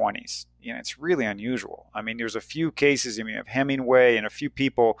in their 20s. It's really unusual. There's a few cases, of Hemingway and a few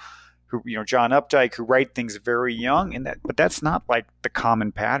people who, John Updike, who write things very young, but that's not like the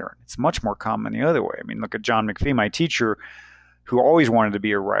common pattern. It's much more common the other way. Look at John McPhee, my teacher, who always wanted to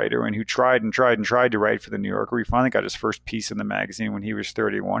be a writer and who tried to write for the New Yorker. He finally got his first piece in the magazine when he was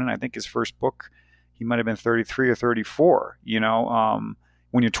 31, and I think his first book, he might have been 33 or 34.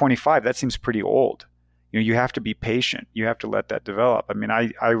 When you're 25, that seems pretty old. you have to be patient. You have to let that develop. I mean,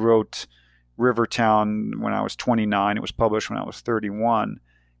 I wrote Rivertown when I was 29. It was published when I was 31.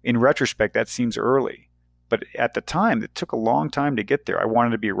 In retrospect, that seems early. But at the time, it took a long time to get there. I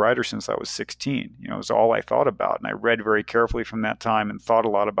wanted to be a writer since I was 16. It was all I thought about. And I read very carefully from that time and thought a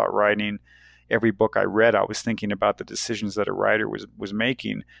lot about writing. Every book I read, I was thinking about the decisions that a writer was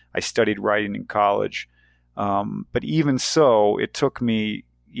making. I studied writing in college. But even so, it took me,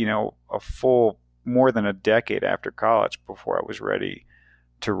 a full more than a decade after college before I was ready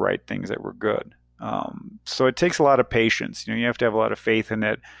to write things that were good. So it takes a lot of patience. You have to have a lot of faith in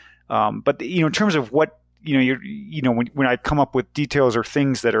it. But in terms of what when I come up with details or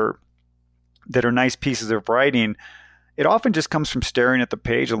things that are nice pieces of writing, it often just comes from staring at the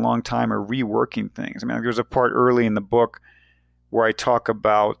page a long time or reworking things. I mean, there's a part early in the book where I talk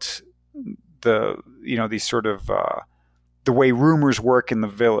about these sort of the way rumors work in the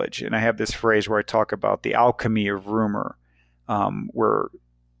village, and I have this phrase where I talk about the alchemy of rumor, where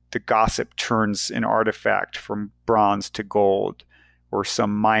the gossip turns an artifact from bronze to gold, or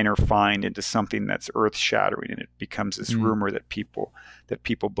some minor find into something that's earth-shattering, and it becomes this rumor that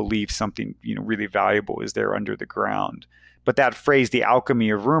people believe something really valuable is there under the ground. But that phrase, the alchemy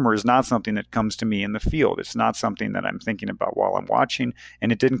of rumor, is not something that comes to me in the field. It's not something that I'm thinking about while I'm watching,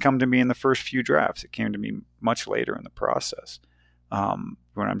 and it didn't come to me in the first few drafts. It came to me much later in the process, when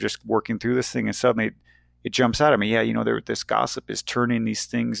I'm just working through this thing, and suddenly it jumps out at me. Yeah, this gossip is turning these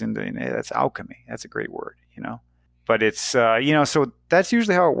things into. That's alchemy. That's a great word. But it's so that's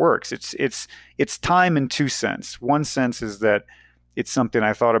usually how it works. It's time in two senses. One sense is that it's something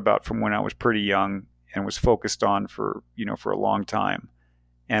I thought about from when I was pretty young and was focused on for a long time.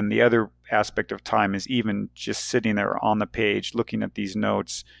 And the other aspect of time is even just sitting there on the page, looking at these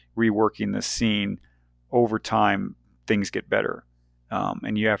notes, reworking the scene. Over time, things get better,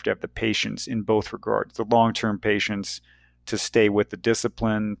 and you have to have the patience in both regards: the long-term patience to stay with the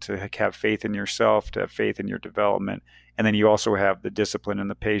discipline, to have faith in yourself, to have faith in your development. And then you also have the discipline and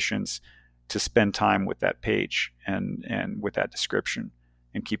the patience to spend time with that page and with that description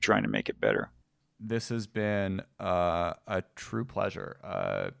and keep trying to make it better. This has been a true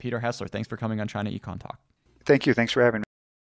pleasure. Peter Hessler, thanks for coming on ChinaEconTalk. Thank you. Thanks for having me.